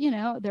golf.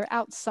 They're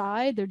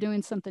outside, they're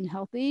doing something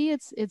healthy.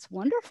 It's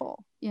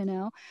wonderful,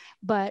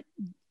 but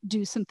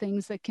do some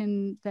things that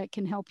can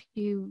help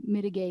you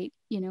mitigate,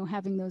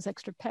 having those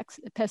extra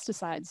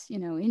pesticides,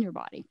 in your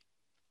body.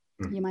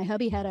 My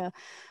hubby had a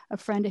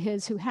friend of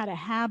his who had a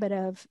habit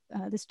of,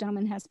 this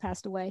gentleman has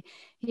passed away.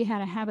 He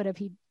had a habit of,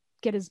 he'd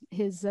get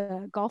his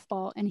golf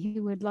ball and he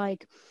would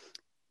like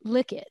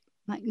lick it.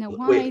 Like, no,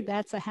 why? Wait,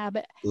 that's a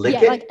habit. Lick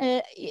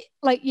it?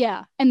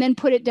 Yeah. And then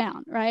put it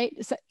down. Right.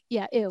 So,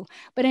 yeah. Ew.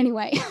 But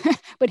anyway,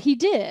 but he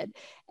did.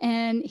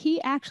 And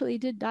he actually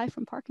did die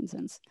from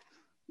Parkinson's,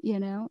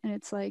 and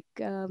it's like,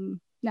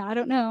 now, I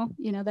don't know,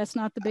 that's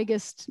not the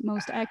biggest,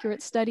 most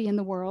accurate study in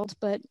the world,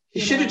 but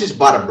you should have just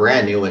bought a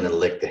brand new one and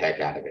licked the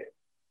heck out of it.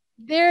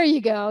 There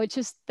you go. It's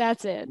just,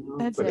 that's it.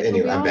 That's but it.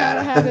 Anyway, we all I'm bad.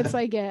 have our habits,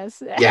 I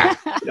guess. Yeah,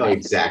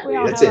 exactly.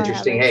 That's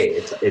interesting. Hey,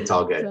 it's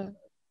all good.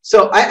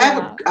 So I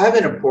have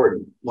an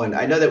important one.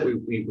 I know that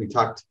we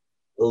talked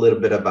a little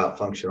bit about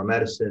functional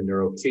medicine,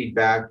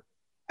 neurofeedback.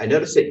 I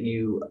noticed that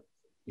you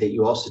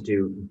also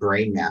do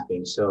brain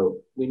mapping. So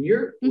when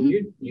you're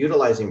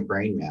utilizing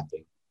brain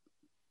mapping,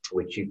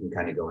 which you can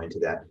kind of go into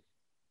that.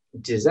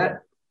 Does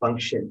that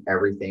function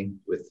everything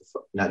with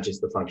not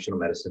just the functional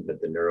medicine,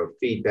 but the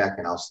neurofeedback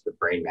and also the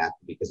brain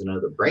mapping? Because I know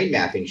the brain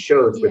mapping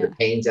shows where the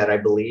pain's at, I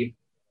believe,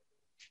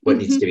 what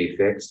needs to be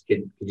fixed.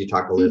 Could you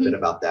talk a little bit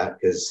about that?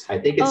 Because I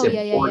think it's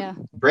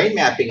important. Brain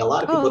mapping, a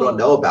lot of people don't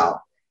know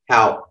about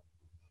how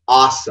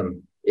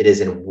awesome it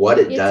is and what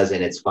it does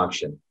in its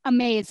function.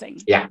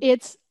 Amazing. Yeah.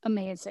 It's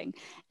amazing.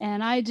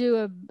 And I do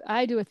a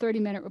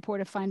 30-minute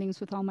report of findings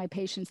with all my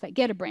patients that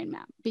get a brain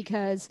map,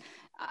 because,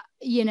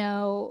 you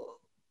know,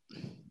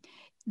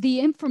 the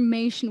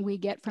information we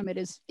get from it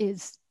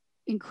is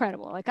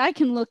incredible. Like, I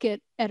can look at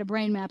a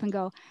brain map and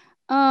go,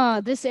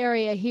 oh, this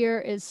area here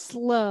is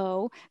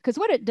slow. Because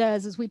what it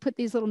does is we put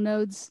these little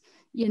nodes,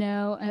 you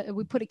know,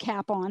 we put a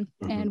cap on,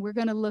 and we're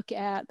going to look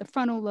at the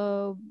frontal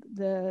lobe,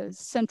 the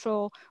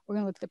central, we're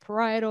going to look at the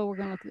parietal, we're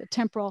going to look at the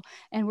temporal,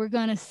 and we're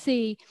going to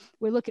see,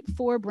 we look at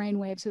 4 brain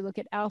waves. We look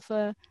at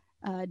alpha,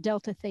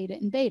 delta, theta,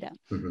 and beta.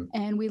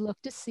 And we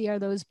look to see, are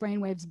those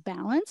brain waves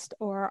balanced,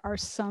 or are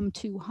some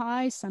too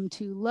high, some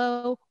too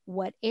low?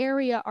 What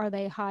area are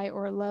they high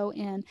or low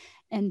in?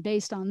 And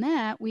based on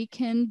that, we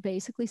can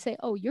basically say,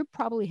 oh, you're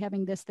probably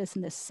having this, this,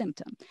 and this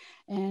symptom.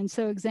 And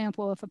so,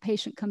 example, if a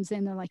patient comes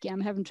in, they're like, yeah,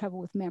 I'm having trouble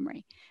with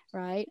memory,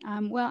 right?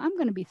 Well, I'm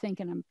going to be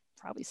thinking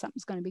probably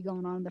something's going to be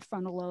going on in the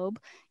frontal lobe,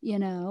 you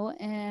know,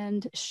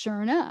 and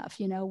sure enough,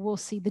 you know, we'll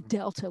see the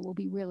delta will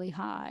be really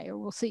high, or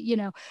we'll see, you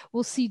know,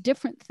 we'll see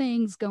different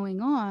things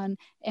going on,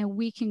 and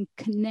we can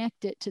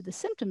connect it to the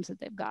symptoms that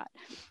they've got.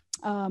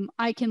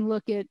 I can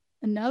look at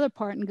another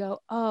part and go,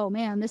 oh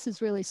man, this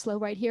is really slow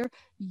right here.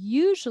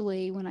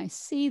 Usually when I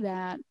see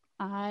that,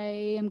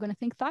 I am going to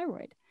think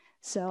thyroid.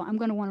 So I'm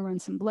going to want to run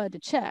some blood to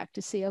check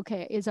to see,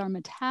 okay, is our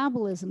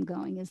metabolism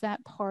going? Is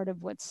that part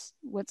of what's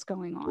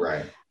going on?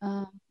 Right.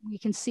 We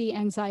can see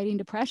anxiety and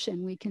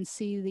depression. We can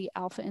see the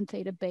alpha and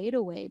theta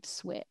beta wave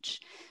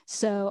switch.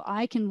 So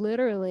I can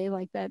literally,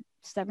 like that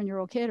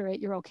 7-year-old kid or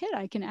 8-year-old kid,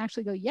 I can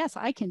actually go, yes,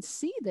 I can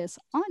see this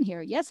on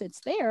here. Yes,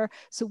 it's there.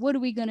 So what are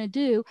we going to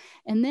do?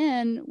 And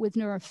then with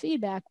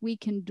neurofeedback, we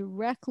can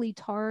directly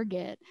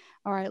target,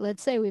 all right,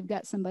 let's say we've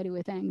got somebody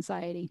with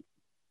anxiety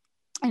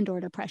and or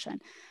depression.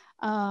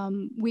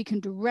 We can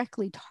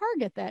directly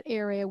target that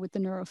area with the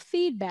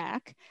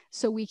neurofeedback,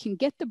 so we can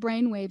get the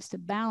brain waves to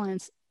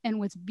balance. And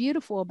what's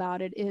beautiful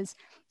about it is,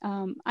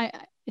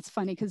 it's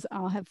funny because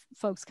I'll have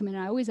folks come in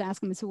and I always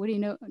ask them, so what do you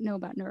know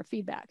about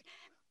neurofeedback?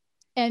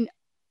 And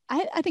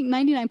I think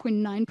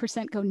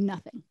 99.9% go,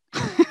 nothing.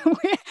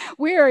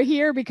 We are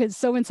here because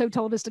so-and-so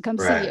told us to come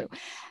see you.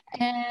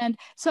 And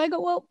so I go,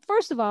 well,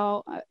 first of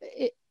all,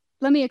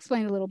 let me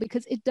explain a little,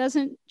 because it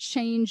doesn't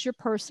change your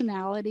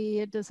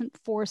personality. It doesn't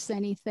force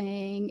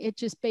anything. It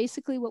just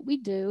basically, what we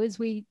do is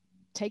we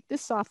take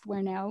this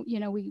software now, you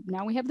know, we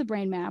have the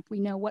brain map. We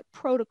know what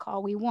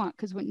protocol we want,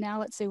 because now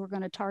let's say we're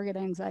going to target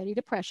anxiety,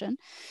 depression.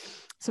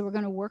 So we're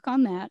going to work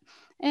on that.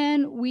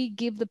 And we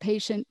give the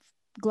patient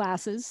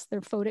glasses,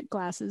 their photic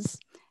glasses,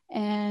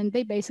 and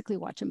they basically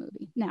watch a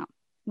movie. Now,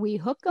 we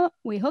hook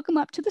them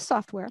up to the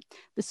software.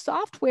 The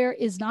software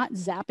is not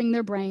zapping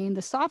their brain.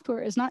 The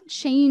software is not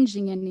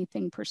changing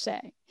anything per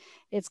se.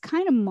 It's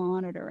kind of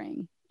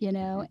monitoring, you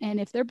know, and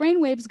if their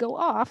brain waves go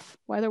off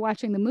while they're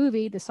watching the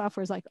movie, the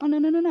software is like, oh,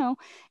 no.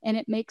 And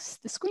it makes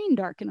the screen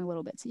darken a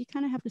little bit. So you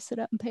kind of have to sit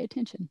up and pay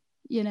attention,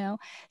 you know?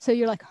 So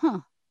you're like,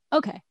 huh,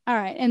 okay, all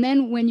right. And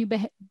then when you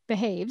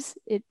behaves,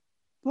 it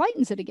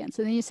lightens it again.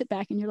 So then you sit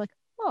back and you're like,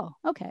 oh,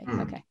 okay.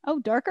 Oh,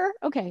 darker.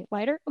 Okay.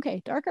 Lighter.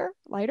 Okay. Darker,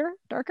 lighter,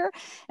 darker.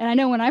 And I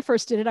know when I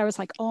first did it, I was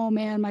like, oh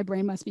man, my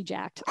brain must be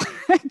jacked,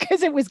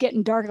 because it was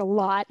getting dark a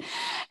lot.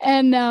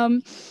 And,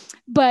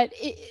 but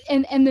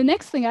the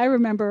next thing I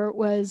remember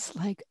was,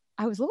 like,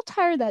 I was a little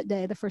tired that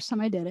day, the first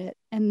time I did it.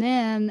 And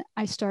then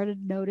I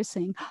started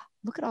noticing,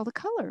 look at all the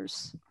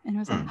colors. And I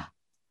was like,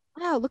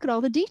 wow, look at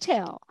all the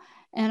detail.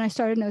 And I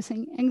started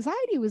noticing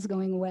anxiety was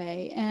going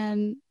away.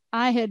 And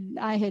I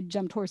had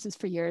jumped horses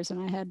for years, and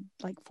I had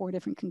like 4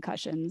 different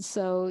concussions.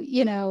 So,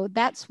 you know,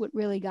 that's what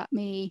really got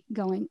me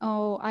going,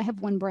 oh, I have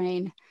one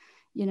brain,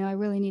 you know, I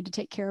really need to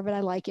take care of it. I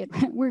like it.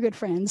 We're good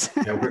friends.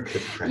 Yeah, we're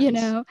good friends. You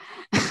know,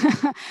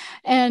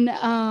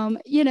 and,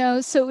 you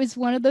know, so it was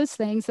one of those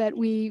things that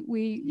we,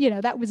 you know,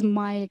 that was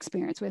my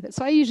experience with it.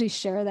 So I usually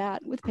share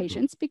that with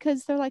patients,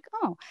 because they're like,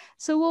 oh,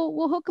 so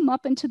we'll hook them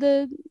up into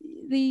the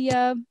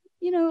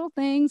you know, little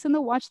things, and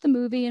they'll watch the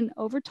movie, and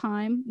over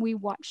time we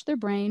watch their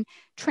brain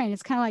train.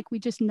 It's kind of like we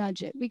just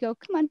nudge it. We go,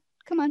 come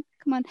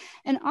on.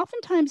 And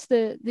oftentimes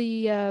the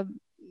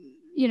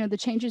you know, the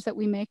changes that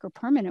we make are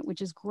permanent,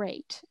 which is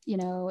great. You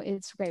know,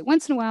 it's great.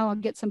 Once in a while I'll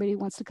get somebody who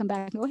wants to come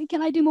back and go, hey,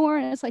 can I do more?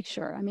 And it's like,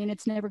 sure. I mean,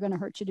 it's never going to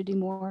hurt you to do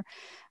more.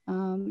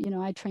 You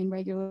know, I train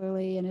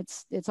regularly, and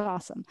it's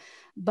awesome.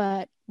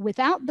 But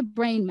without the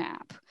brain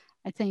map,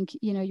 I think,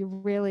 you know, you're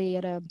really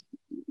at a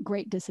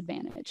great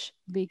disadvantage,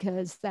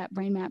 because that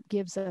brain map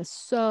gives us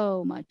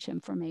so much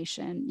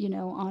information, you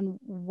know, on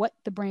what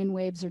the brain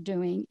waves are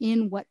doing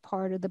in what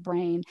part of the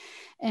brain.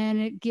 And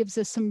it gives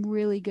us some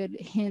really good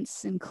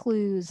hints and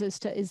clues as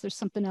to, is there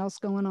something else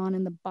going on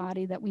in the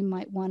body that we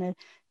might want to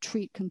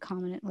treat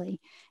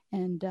concomitantly?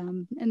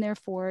 And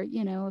therefore,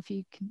 you know, if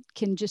you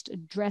can just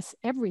address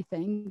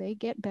everything, they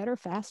get better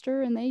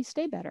faster and they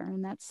stay better,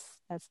 and that's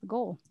the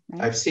goal,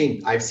 right? I've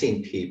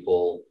seen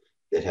people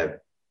that have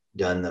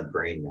done the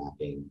brain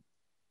mapping.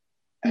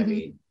 I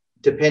mean,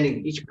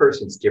 depending, each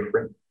person's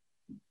different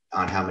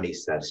on how many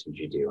sessions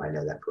you do. I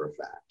know that for a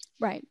fact.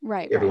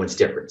 Right. Everyone's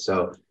different.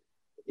 So,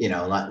 you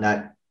know,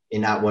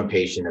 not one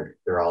patient,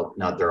 they're all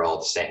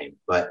the same.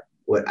 But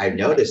what I've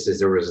noticed is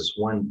there was this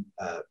one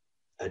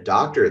a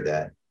doctor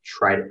that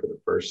tried it for the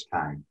first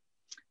time,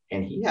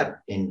 and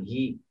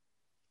he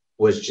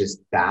was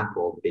just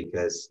baffled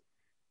because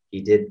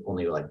he did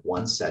only like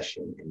one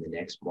session, and the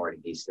next morning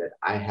he said,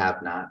 "I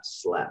have not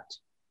slept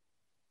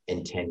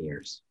in 10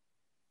 years."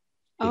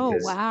 Oh,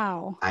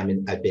 wow. I've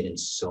been in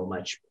so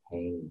much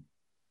pain.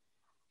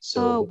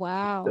 So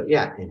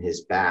yeah, in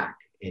his back.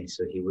 And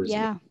so he was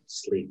in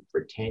sleep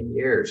for 10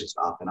 years, just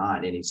off and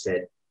on. And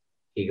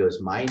he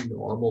goes, my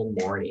normal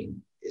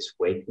morning is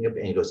waking up,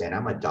 and he goes, and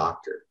I'm a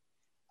doctor.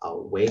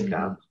 I'll wake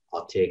up,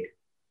 I'll take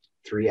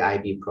 3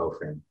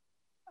 ibuprofen.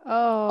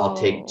 I'll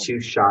take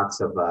 2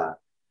 shots of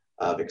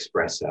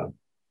espresso.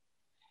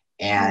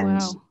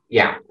 And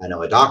yeah, I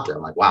know, a doctor.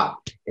 I'm like, wow.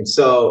 And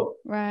so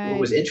what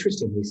was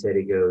interesting, he said,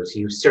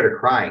 he started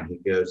crying.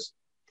 He goes,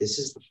 this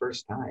is the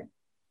first time.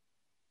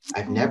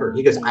 I've never,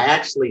 he goes, I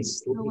actually,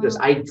 he goes,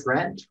 I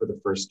dreamt for the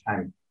first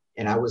time.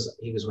 And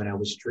he goes, when I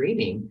was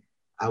dreaming,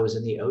 I was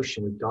in the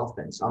ocean with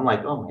dolphins. I'm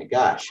like, oh my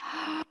gosh.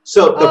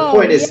 So the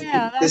point is,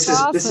 this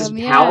is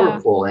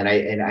powerful. And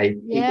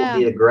people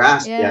need to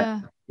grasp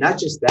that, not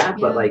just that,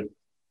 but like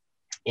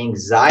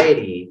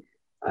anxiety,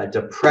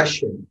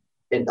 depression.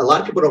 And a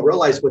lot of people don't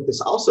realize what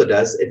this also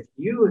does. If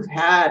you have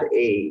had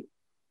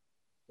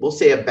we'll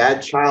say a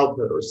bad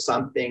childhood or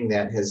something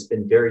that has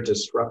been very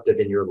disruptive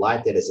in your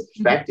life that has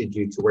affected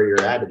you to where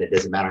you're at, and it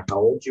doesn't matter how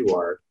old you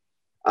are,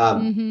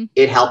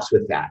 it helps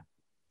with that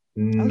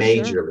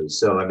majorly.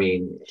 So, I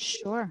mean,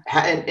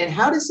 and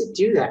how does it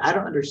do that? I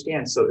don't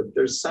understand. So if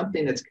there's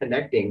something that's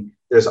connecting,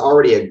 there's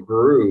already a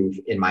groove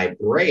in my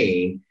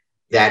brain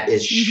that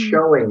is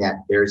showing that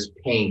there's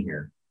pain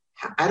here.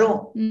 I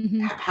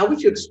don't, how would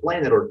you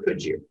explain that, or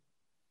could you?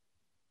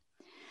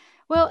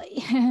 Well,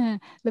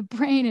 the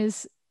brain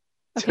is,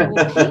 okay,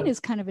 well, pain is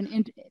kind of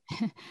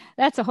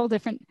that's a whole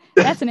different,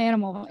 that's an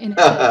animal in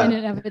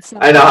and of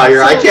itself. I know how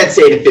I can't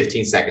say it in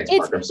 15 seconds,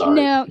 Mark, I'm sorry.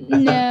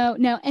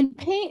 No. And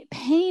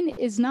pain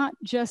is not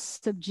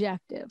just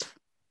subjective,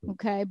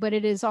 okay, but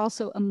it is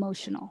also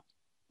emotional,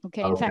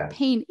 okay? In fact,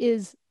 pain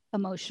is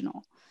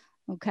emotional,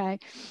 okay?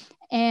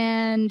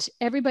 And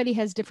everybody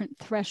has different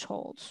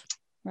thresholds,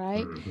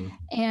 right?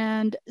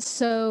 And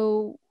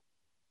so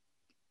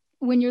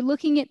when you're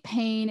looking at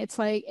pain, it's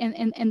like,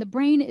 and the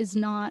brain is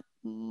not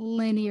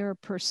linear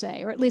per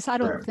se, or at least I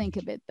don't think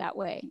of it that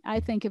way.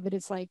 I think of it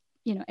as like,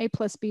 you know, A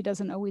plus B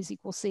doesn't always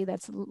equal C.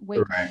 That's the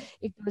way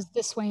it goes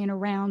this way and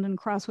around and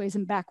crossways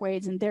and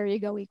backways, and there you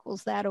go,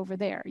 equals that over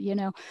there, you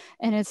know?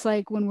 And it's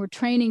like when we're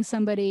training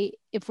somebody,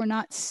 if we're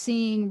not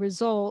seeing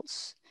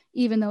results,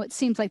 even though it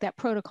seems like that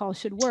protocol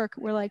should work,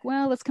 we're like,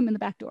 well, let's come in the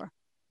back door.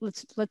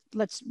 Let's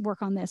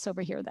work on this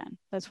over here then.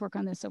 Let's work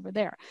on this over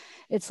there.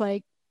 It's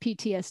like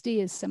PTSD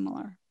is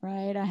similar,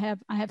 right? I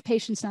have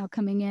patients now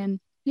coming in,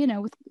 you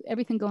know, with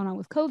everything going on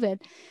with COVID,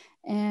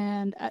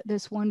 and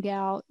this one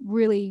gal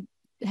really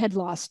had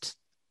lost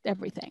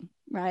everything,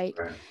 right?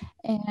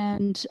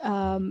 And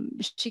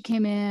she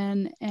came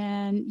in,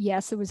 and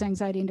yes, there was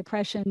anxiety and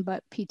depression,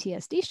 but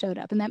PTSD showed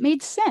up, and that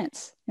made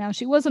sense. Now,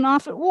 she wasn't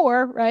off at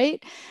war,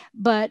 right?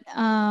 But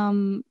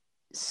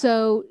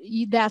so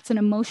that's an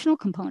emotional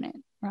component,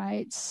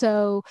 right?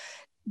 So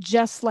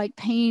just like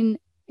pain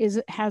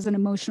has an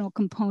emotional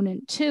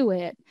component to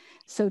it,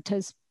 so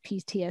does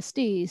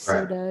PTSD,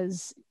 so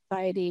does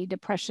anxiety,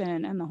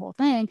 depression, and the whole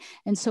thing.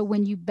 And so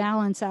when you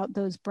balance out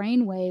those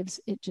brain waves,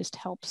 it just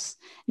helps.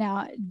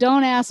 Now,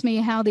 don't ask me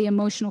how the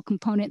emotional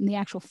component and the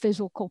actual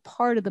physical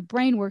part of the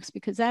brain works,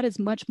 because that is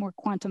much more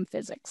quantum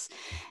physics,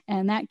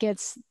 and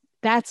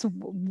that's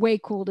way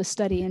cool to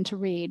study and to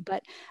read.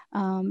 But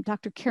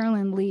Dr.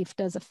 Carolyn Leaf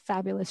does a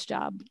fabulous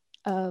job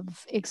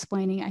of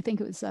explaining. I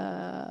think it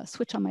was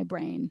Switch on My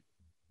Brain.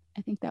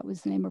 I think that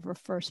was the name of her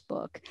first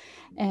book.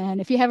 And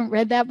if you haven't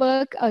read that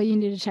book, you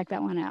need to check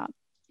that one out.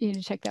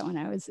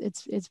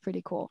 It's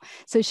pretty cool.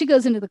 So she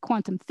goes into the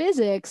quantum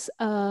physics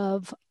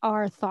of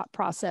our thought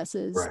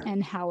processes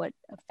and how it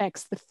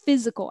affects the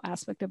physical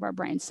aspect of our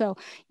brain. So,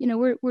 you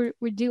know,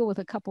 we deal with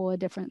a couple of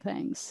different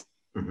things,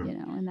 you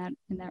know, in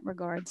that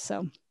regard.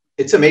 So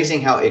it's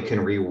amazing how it can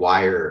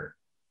rewire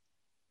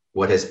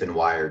what has been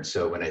wired.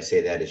 So when I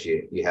say that is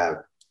if you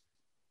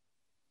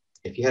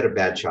had a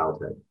bad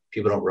childhood,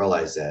 people don't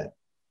realize that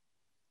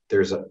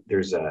there's a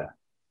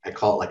I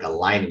call it like a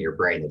line in your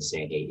brain that's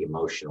saying, hey,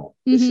 emotional,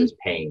 this is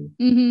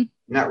pain.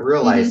 Not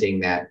realizing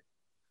that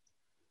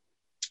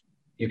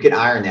you can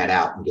iron that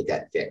out and get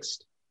that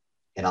fixed.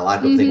 And a lot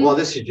of people think, well,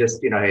 this is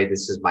just, you know, hey,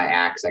 this is my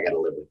axe, I got to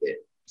live with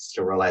it.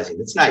 Still realizing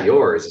it's not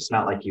yours. It's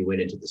not like you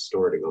went into the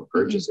store to go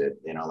purchase it,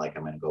 you know, like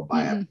I'm going to go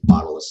buy a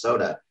bottle of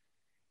soda.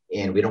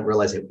 and we don't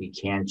realize that we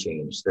can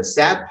change. The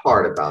sad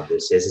part about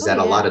this is that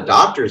a lot yeah. of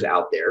doctors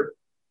out there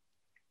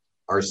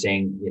are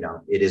saying, you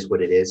know, it is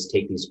what it is.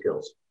 Take these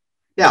pills.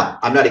 Now,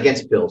 I'm not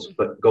against pills,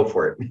 but go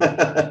for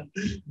it.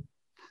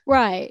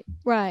 Right,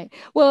 right.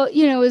 Well,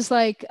 you know, it's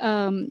like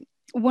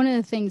one of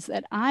the things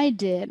that I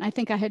did, I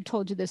think I had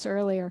told you this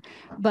earlier,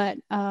 but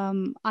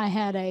I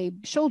had a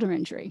shoulder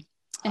injury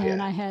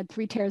and I had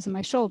 3 tears in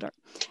my shoulder.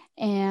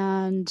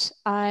 And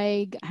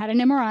I had an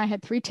MRI, I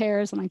had 3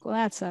 tears. I'm like, well,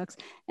 that sucks.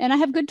 And I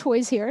have good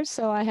toys here.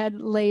 So I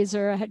had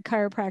laser, I had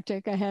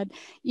chiropractic, I had,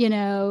 you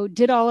know,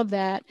 did all of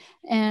that.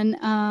 And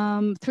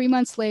 3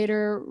 months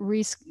later,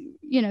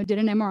 you know, did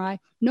an MRI,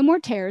 no more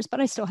tears,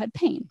 but I still had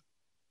pain.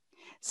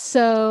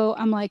 So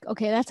I'm like,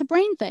 okay, that's a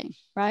brain thing,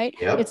 right?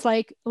 Yep. It's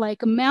like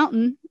a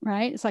mountain,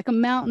 right? It's like a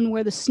mountain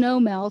where the snow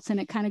melts and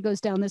it kind of goes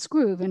down this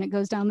groove and it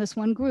goes down this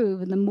one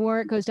groove. And the more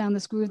it goes down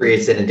this groove,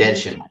 creates an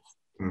indentation.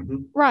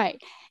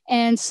 Right.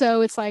 And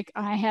so it's like,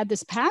 I had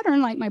this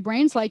pattern, like my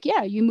brain's like,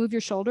 yeah, you move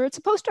your shoulder, it's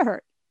supposed to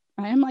hurt.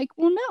 Right? I'm like,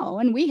 well, no.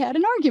 And we had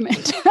an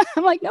argument.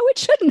 I'm like, no, it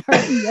shouldn't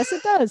hurt. And yes,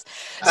 it does.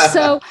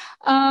 So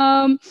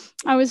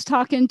I was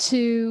talking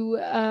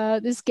to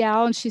this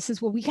gal and she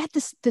says, well, we got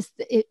this,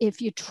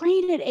 if you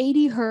train at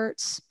 80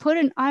 hertz, put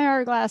an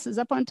IR glasses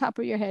up on top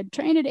of your head,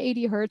 train at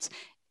 80 hertz,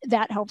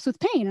 that helps with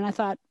pain. And I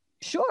thought,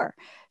 sure.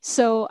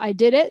 So I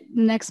did it.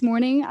 The next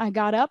morning I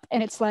got up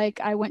and it's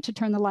like, I went to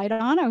turn the light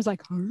on. I was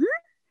like,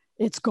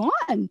 it's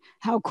gone.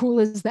 How cool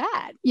is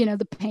that? You know,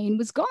 the pain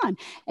was gone.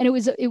 And it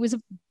was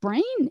a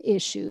brain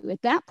issue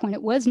at that point.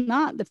 It was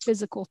not the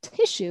physical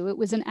tissue. It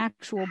was an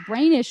actual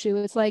brain issue.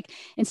 It's like,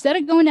 instead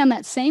of going down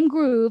that same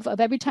groove of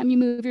every time you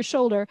move your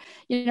shoulder,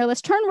 you know,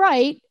 let's turn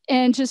right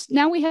and just,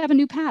 now we have a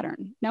new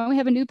pattern. Now we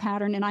have a new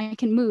pattern and I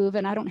can move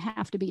and I don't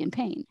have to be in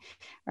pain.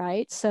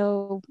 Right.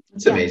 So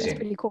it's amazing. That's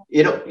pretty cool.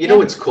 You know,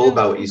 what's cool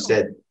about what you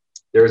said,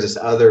 there was this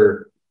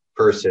other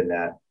person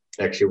that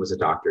actually was a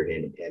doctor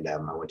and I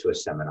went to a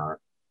seminar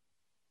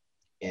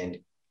and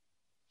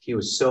he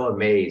was so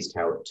amazed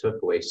how it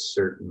took away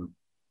certain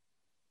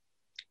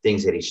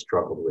things that he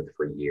struggled with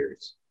for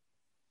years.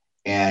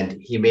 And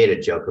he made a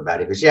joke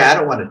about it. He goes, yeah, I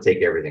don't want to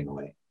take everything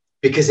away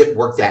because it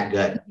worked that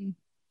good.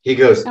 He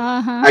goes,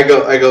 I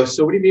go,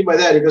 so what do you mean by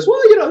that? He goes,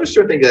 well, you know, there's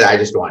certain things that I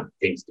just want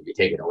things to be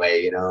taken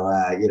away, you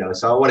know,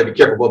 so I want to be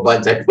careful what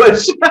buttons I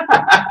push.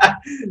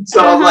 So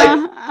I'm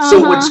like,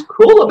 so what's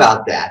cool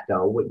about that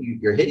though, what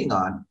you're hitting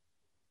on,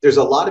 there's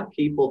a lot of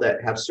people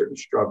that have certain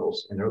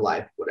struggles in their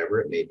life,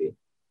 whatever it may be.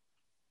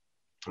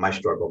 My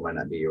struggle might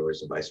not be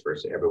yours and vice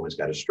versa. Everyone's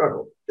got a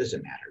struggle.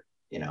 Doesn't matter.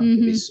 You know, it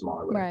can be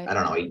small. Right. I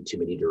don't know, eating too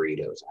many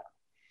Doritos.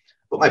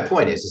 But my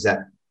point is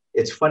that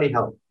it's funny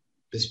how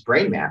this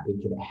brain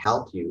mapping can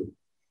help you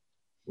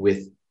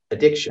with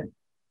addiction,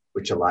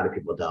 which a lot of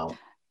people don't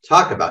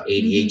talk about.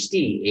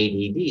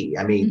 ADHD,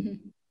 ADD. I mean,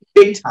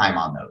 big time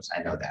on those.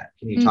 I know that.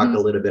 Can you talk a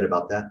little bit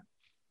about that?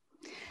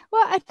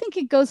 Well, I think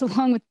it goes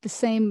along with the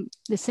same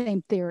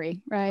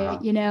theory,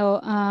 right? You know,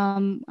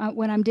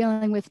 when I'm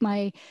dealing with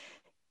my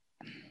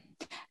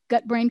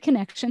gut-brain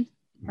connection,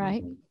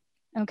 right?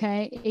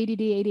 Okay, ADD,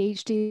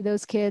 ADHD,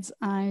 those kids,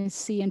 I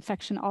see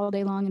infection all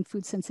day long and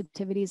food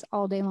sensitivities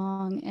all day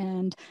long.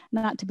 And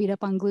not to beat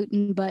up on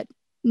gluten, but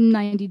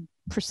 90%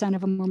 of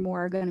them or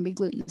more are going to be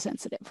gluten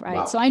sensitive, right?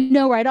 Wow. So I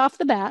know right off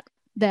the bat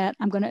that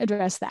I'm going to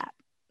address that.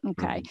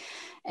 Okay.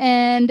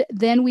 And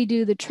then we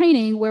do the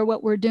training where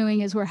what we're doing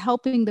is we're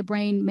helping the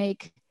brain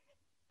make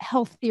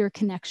healthier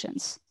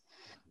connections,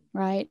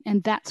 right?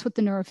 And that's what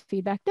the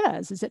neurofeedback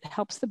does, is it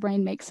helps the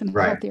brain make some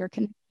healthier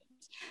connections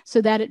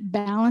so that it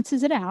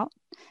balances it out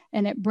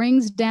and it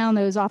brings down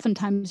those,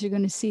 oftentimes you're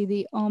going to see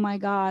the, oh my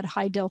God,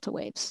 high delta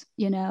waves,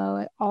 you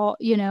know,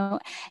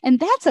 and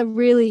that's a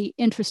really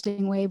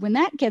interesting wave. When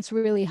that gets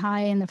really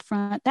high in the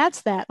front,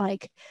 that's that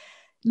like,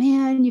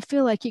 man, you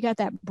feel like you got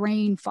that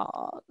brain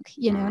fog,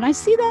 you know, and I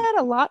see that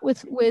a lot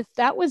with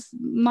that was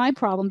my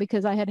problem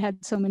because I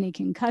had so many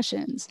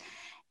concussions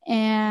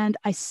and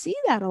I see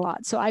that a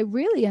lot. So I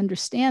really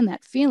understand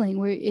that feeling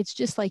where it's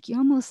just like, you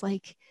almost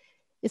like,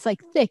 it's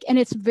like thick and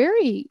it's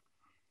very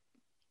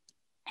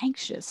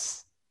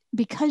anxious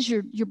because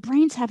your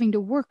brain's having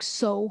to work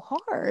so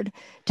hard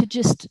to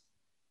just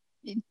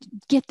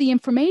get the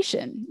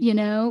information, you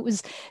know,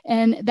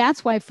 and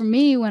that's why for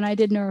me, when I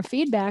did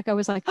neurofeedback, I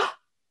was like, oh,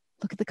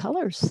 look at the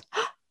colors.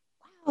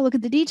 Wow, look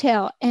at the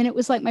detail. And it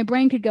was like my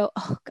brain could go,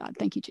 oh God,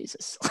 thank you,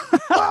 Jesus.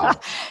 Wow.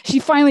 She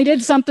finally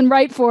did something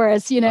right for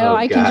us. You know,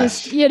 I can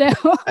just, you know,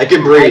 I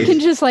can breathe. I can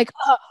just like,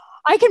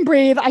 I can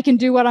breathe. I can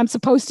do what I'm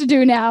supposed to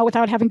do now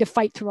without having to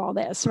fight through all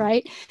this.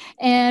 Right.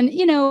 And,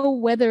 you know,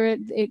 whether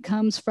it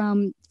comes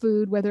from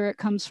food, whether it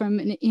comes from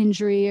an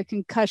injury, a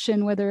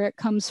concussion, whether it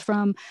comes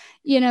from,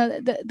 you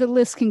know, the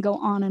list can go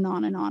on and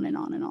on and on and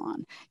on and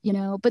on, you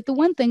know. But the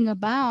one thing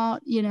about,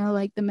 you know,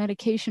 like the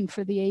medication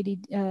for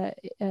the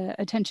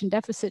attention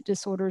deficit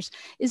disorders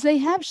is they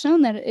have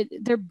shown that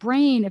their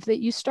brain, if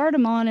you start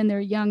them on and they're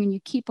young and you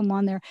keep them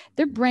on there,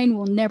 their brain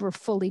will never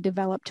fully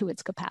develop to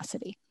its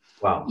capacity.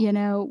 Wow. You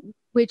know,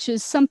 which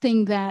is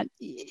something that,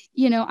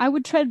 you know, I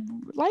would tread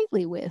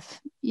lightly with,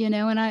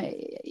 and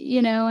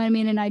I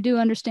mean, and I do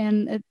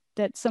understand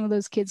that some of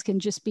those kids can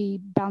just be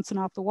bouncing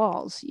off the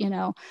walls,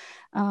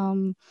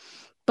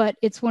 but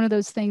it's one of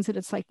those things that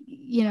it's like,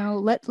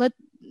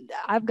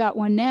 I've got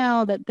one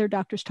now that their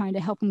doctor's trying to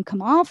help them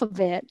come off of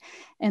it,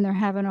 and they're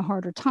having a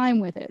harder time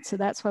with it. So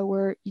that's why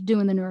we're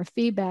doing the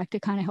neurofeedback to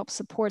kind of help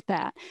support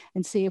that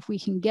and see if we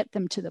can get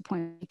them to the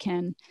point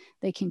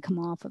they can come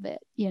off of it,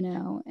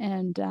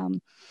 and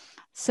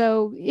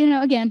so,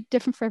 again,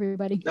 different for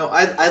everybody. No,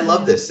 I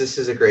love this. This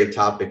is a great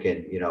topic.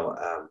 And,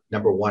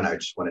 number one, I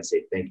just want to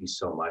say thank you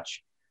so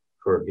much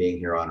for being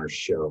here on our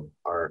show.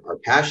 Our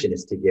passion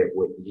is to get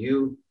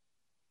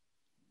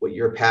what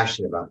you're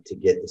passionate about, to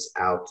get this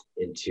out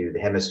into the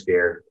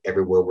hemisphere,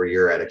 everywhere where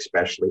you're at,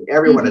 especially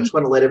everyone. I just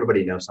want to let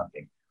everybody know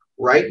something.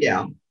 Right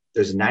now,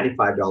 there's a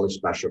 $95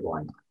 special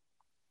going on.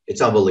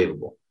 It's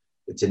unbelievable.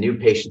 It's a new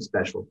patient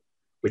special,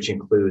 which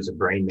includes a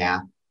brain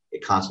map, a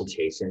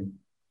consultation.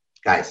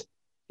 Guys,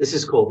 this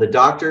is cool. The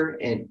doctor,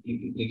 and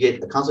you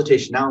get a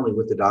consultation not only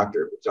with the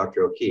doctor, with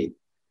Dr. O'Keefe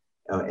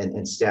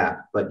and staff,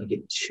 but you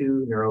get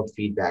 2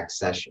 neurofeedback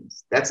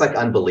sessions. That's like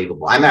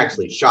unbelievable. I'm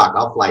actually shocked.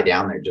 I'll fly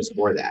down there just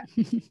for that.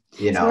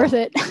 It's worth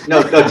it. No,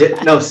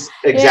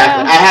 exactly.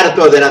 Yeah. I had to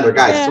throw that under,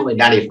 guys. Yeah. It's only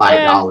 $95.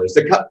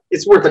 Yeah.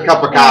 It's worth a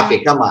cup of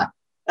coffee. Come on.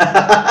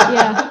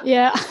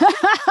 Yeah.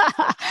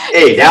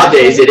 Hey,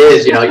 nowadays it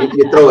is.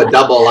 You throw a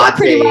double latte.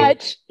 Pretty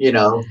much.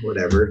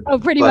 Whatever. Oh,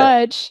 pretty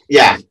much.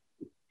 Yeah.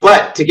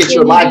 But to get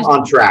your life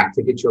on track,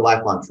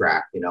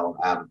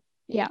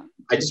 yeah.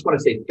 I just want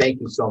to say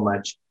thank you so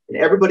much. And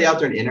everybody out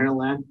there in internet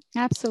land,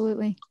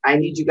 absolutely. I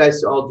need you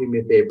guys to all do me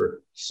a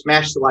favor.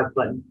 Smash the like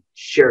button,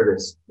 share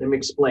this. Let me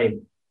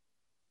explain.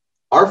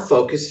 Our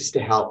focus is to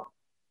help.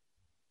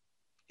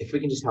 If we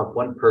can just help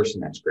one person,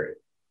 that's great.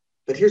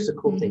 But here's the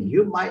cool thing.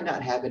 You might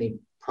not have any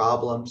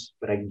problems,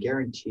 but I can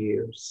guarantee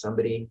you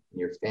somebody in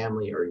your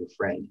family or your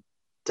friend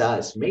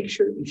does. Make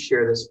sure you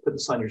share this, put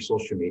this on your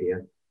social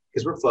media,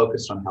 because we're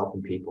focused on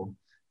helping people.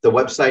 The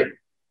website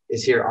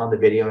is here on the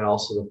video, and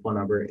also the phone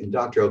number. And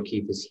Dr.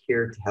 O'Keefe is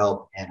here to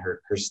help, and her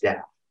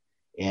staff.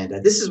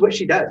 And this is what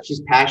she does.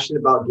 She's passionate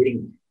about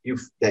getting you,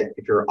 that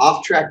if you're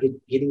off track,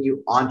 getting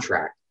you on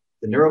track.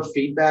 The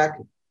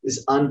neurofeedback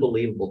is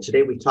unbelievable.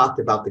 Today we talked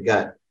about the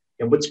gut.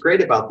 And what's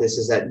great about this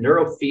is that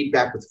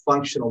neurofeedback with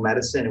functional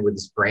medicine and with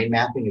this brain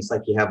mapping, it's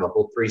like you have a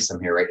whole threesome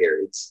here, right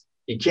here.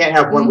 You can't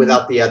have one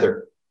without the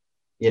other,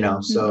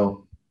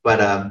 so.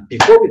 But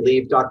before we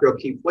leave, Dr.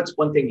 O'Keefe, what's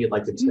one thing you'd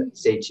like to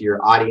say to your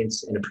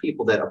audience and the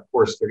people that, of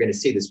course, they're going to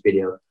see this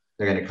video,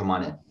 they're going to come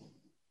on in?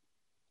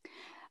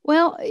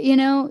 Well,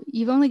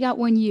 you've only got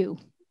one you,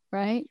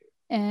 right?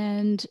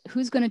 And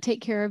who's going to take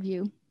care of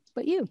you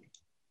but you,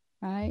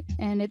 right?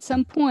 And at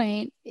some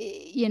point,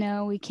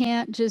 we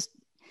can't just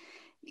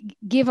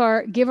give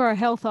our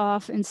health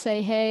off and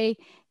say, hey,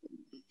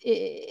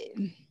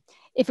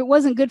 if it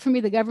wasn't good for me,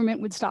 the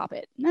government would stop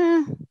it.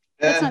 Nah.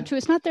 That's not true.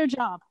 It's not their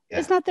job. Yeah,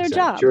 it's not their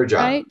job, your job,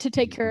 right? To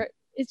take care.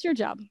 It's your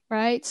job,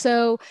 right?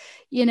 So,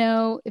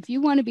 if you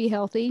want to be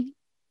healthy,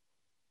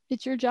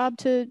 it's your job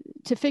to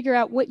figure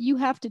out what you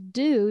have to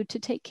do to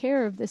take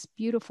care of this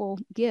beautiful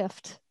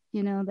gift,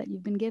 that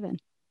you've been given.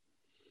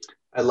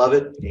 I love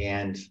it.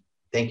 And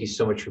thank you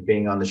so much for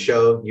being on the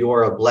show. You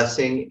are a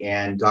blessing,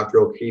 and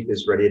Dr. O'Keefe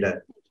is ready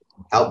to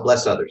help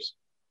bless others.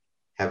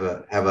 Have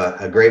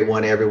a great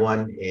one,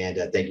 everyone. And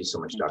thank you so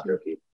much, Dr. O'Keefe.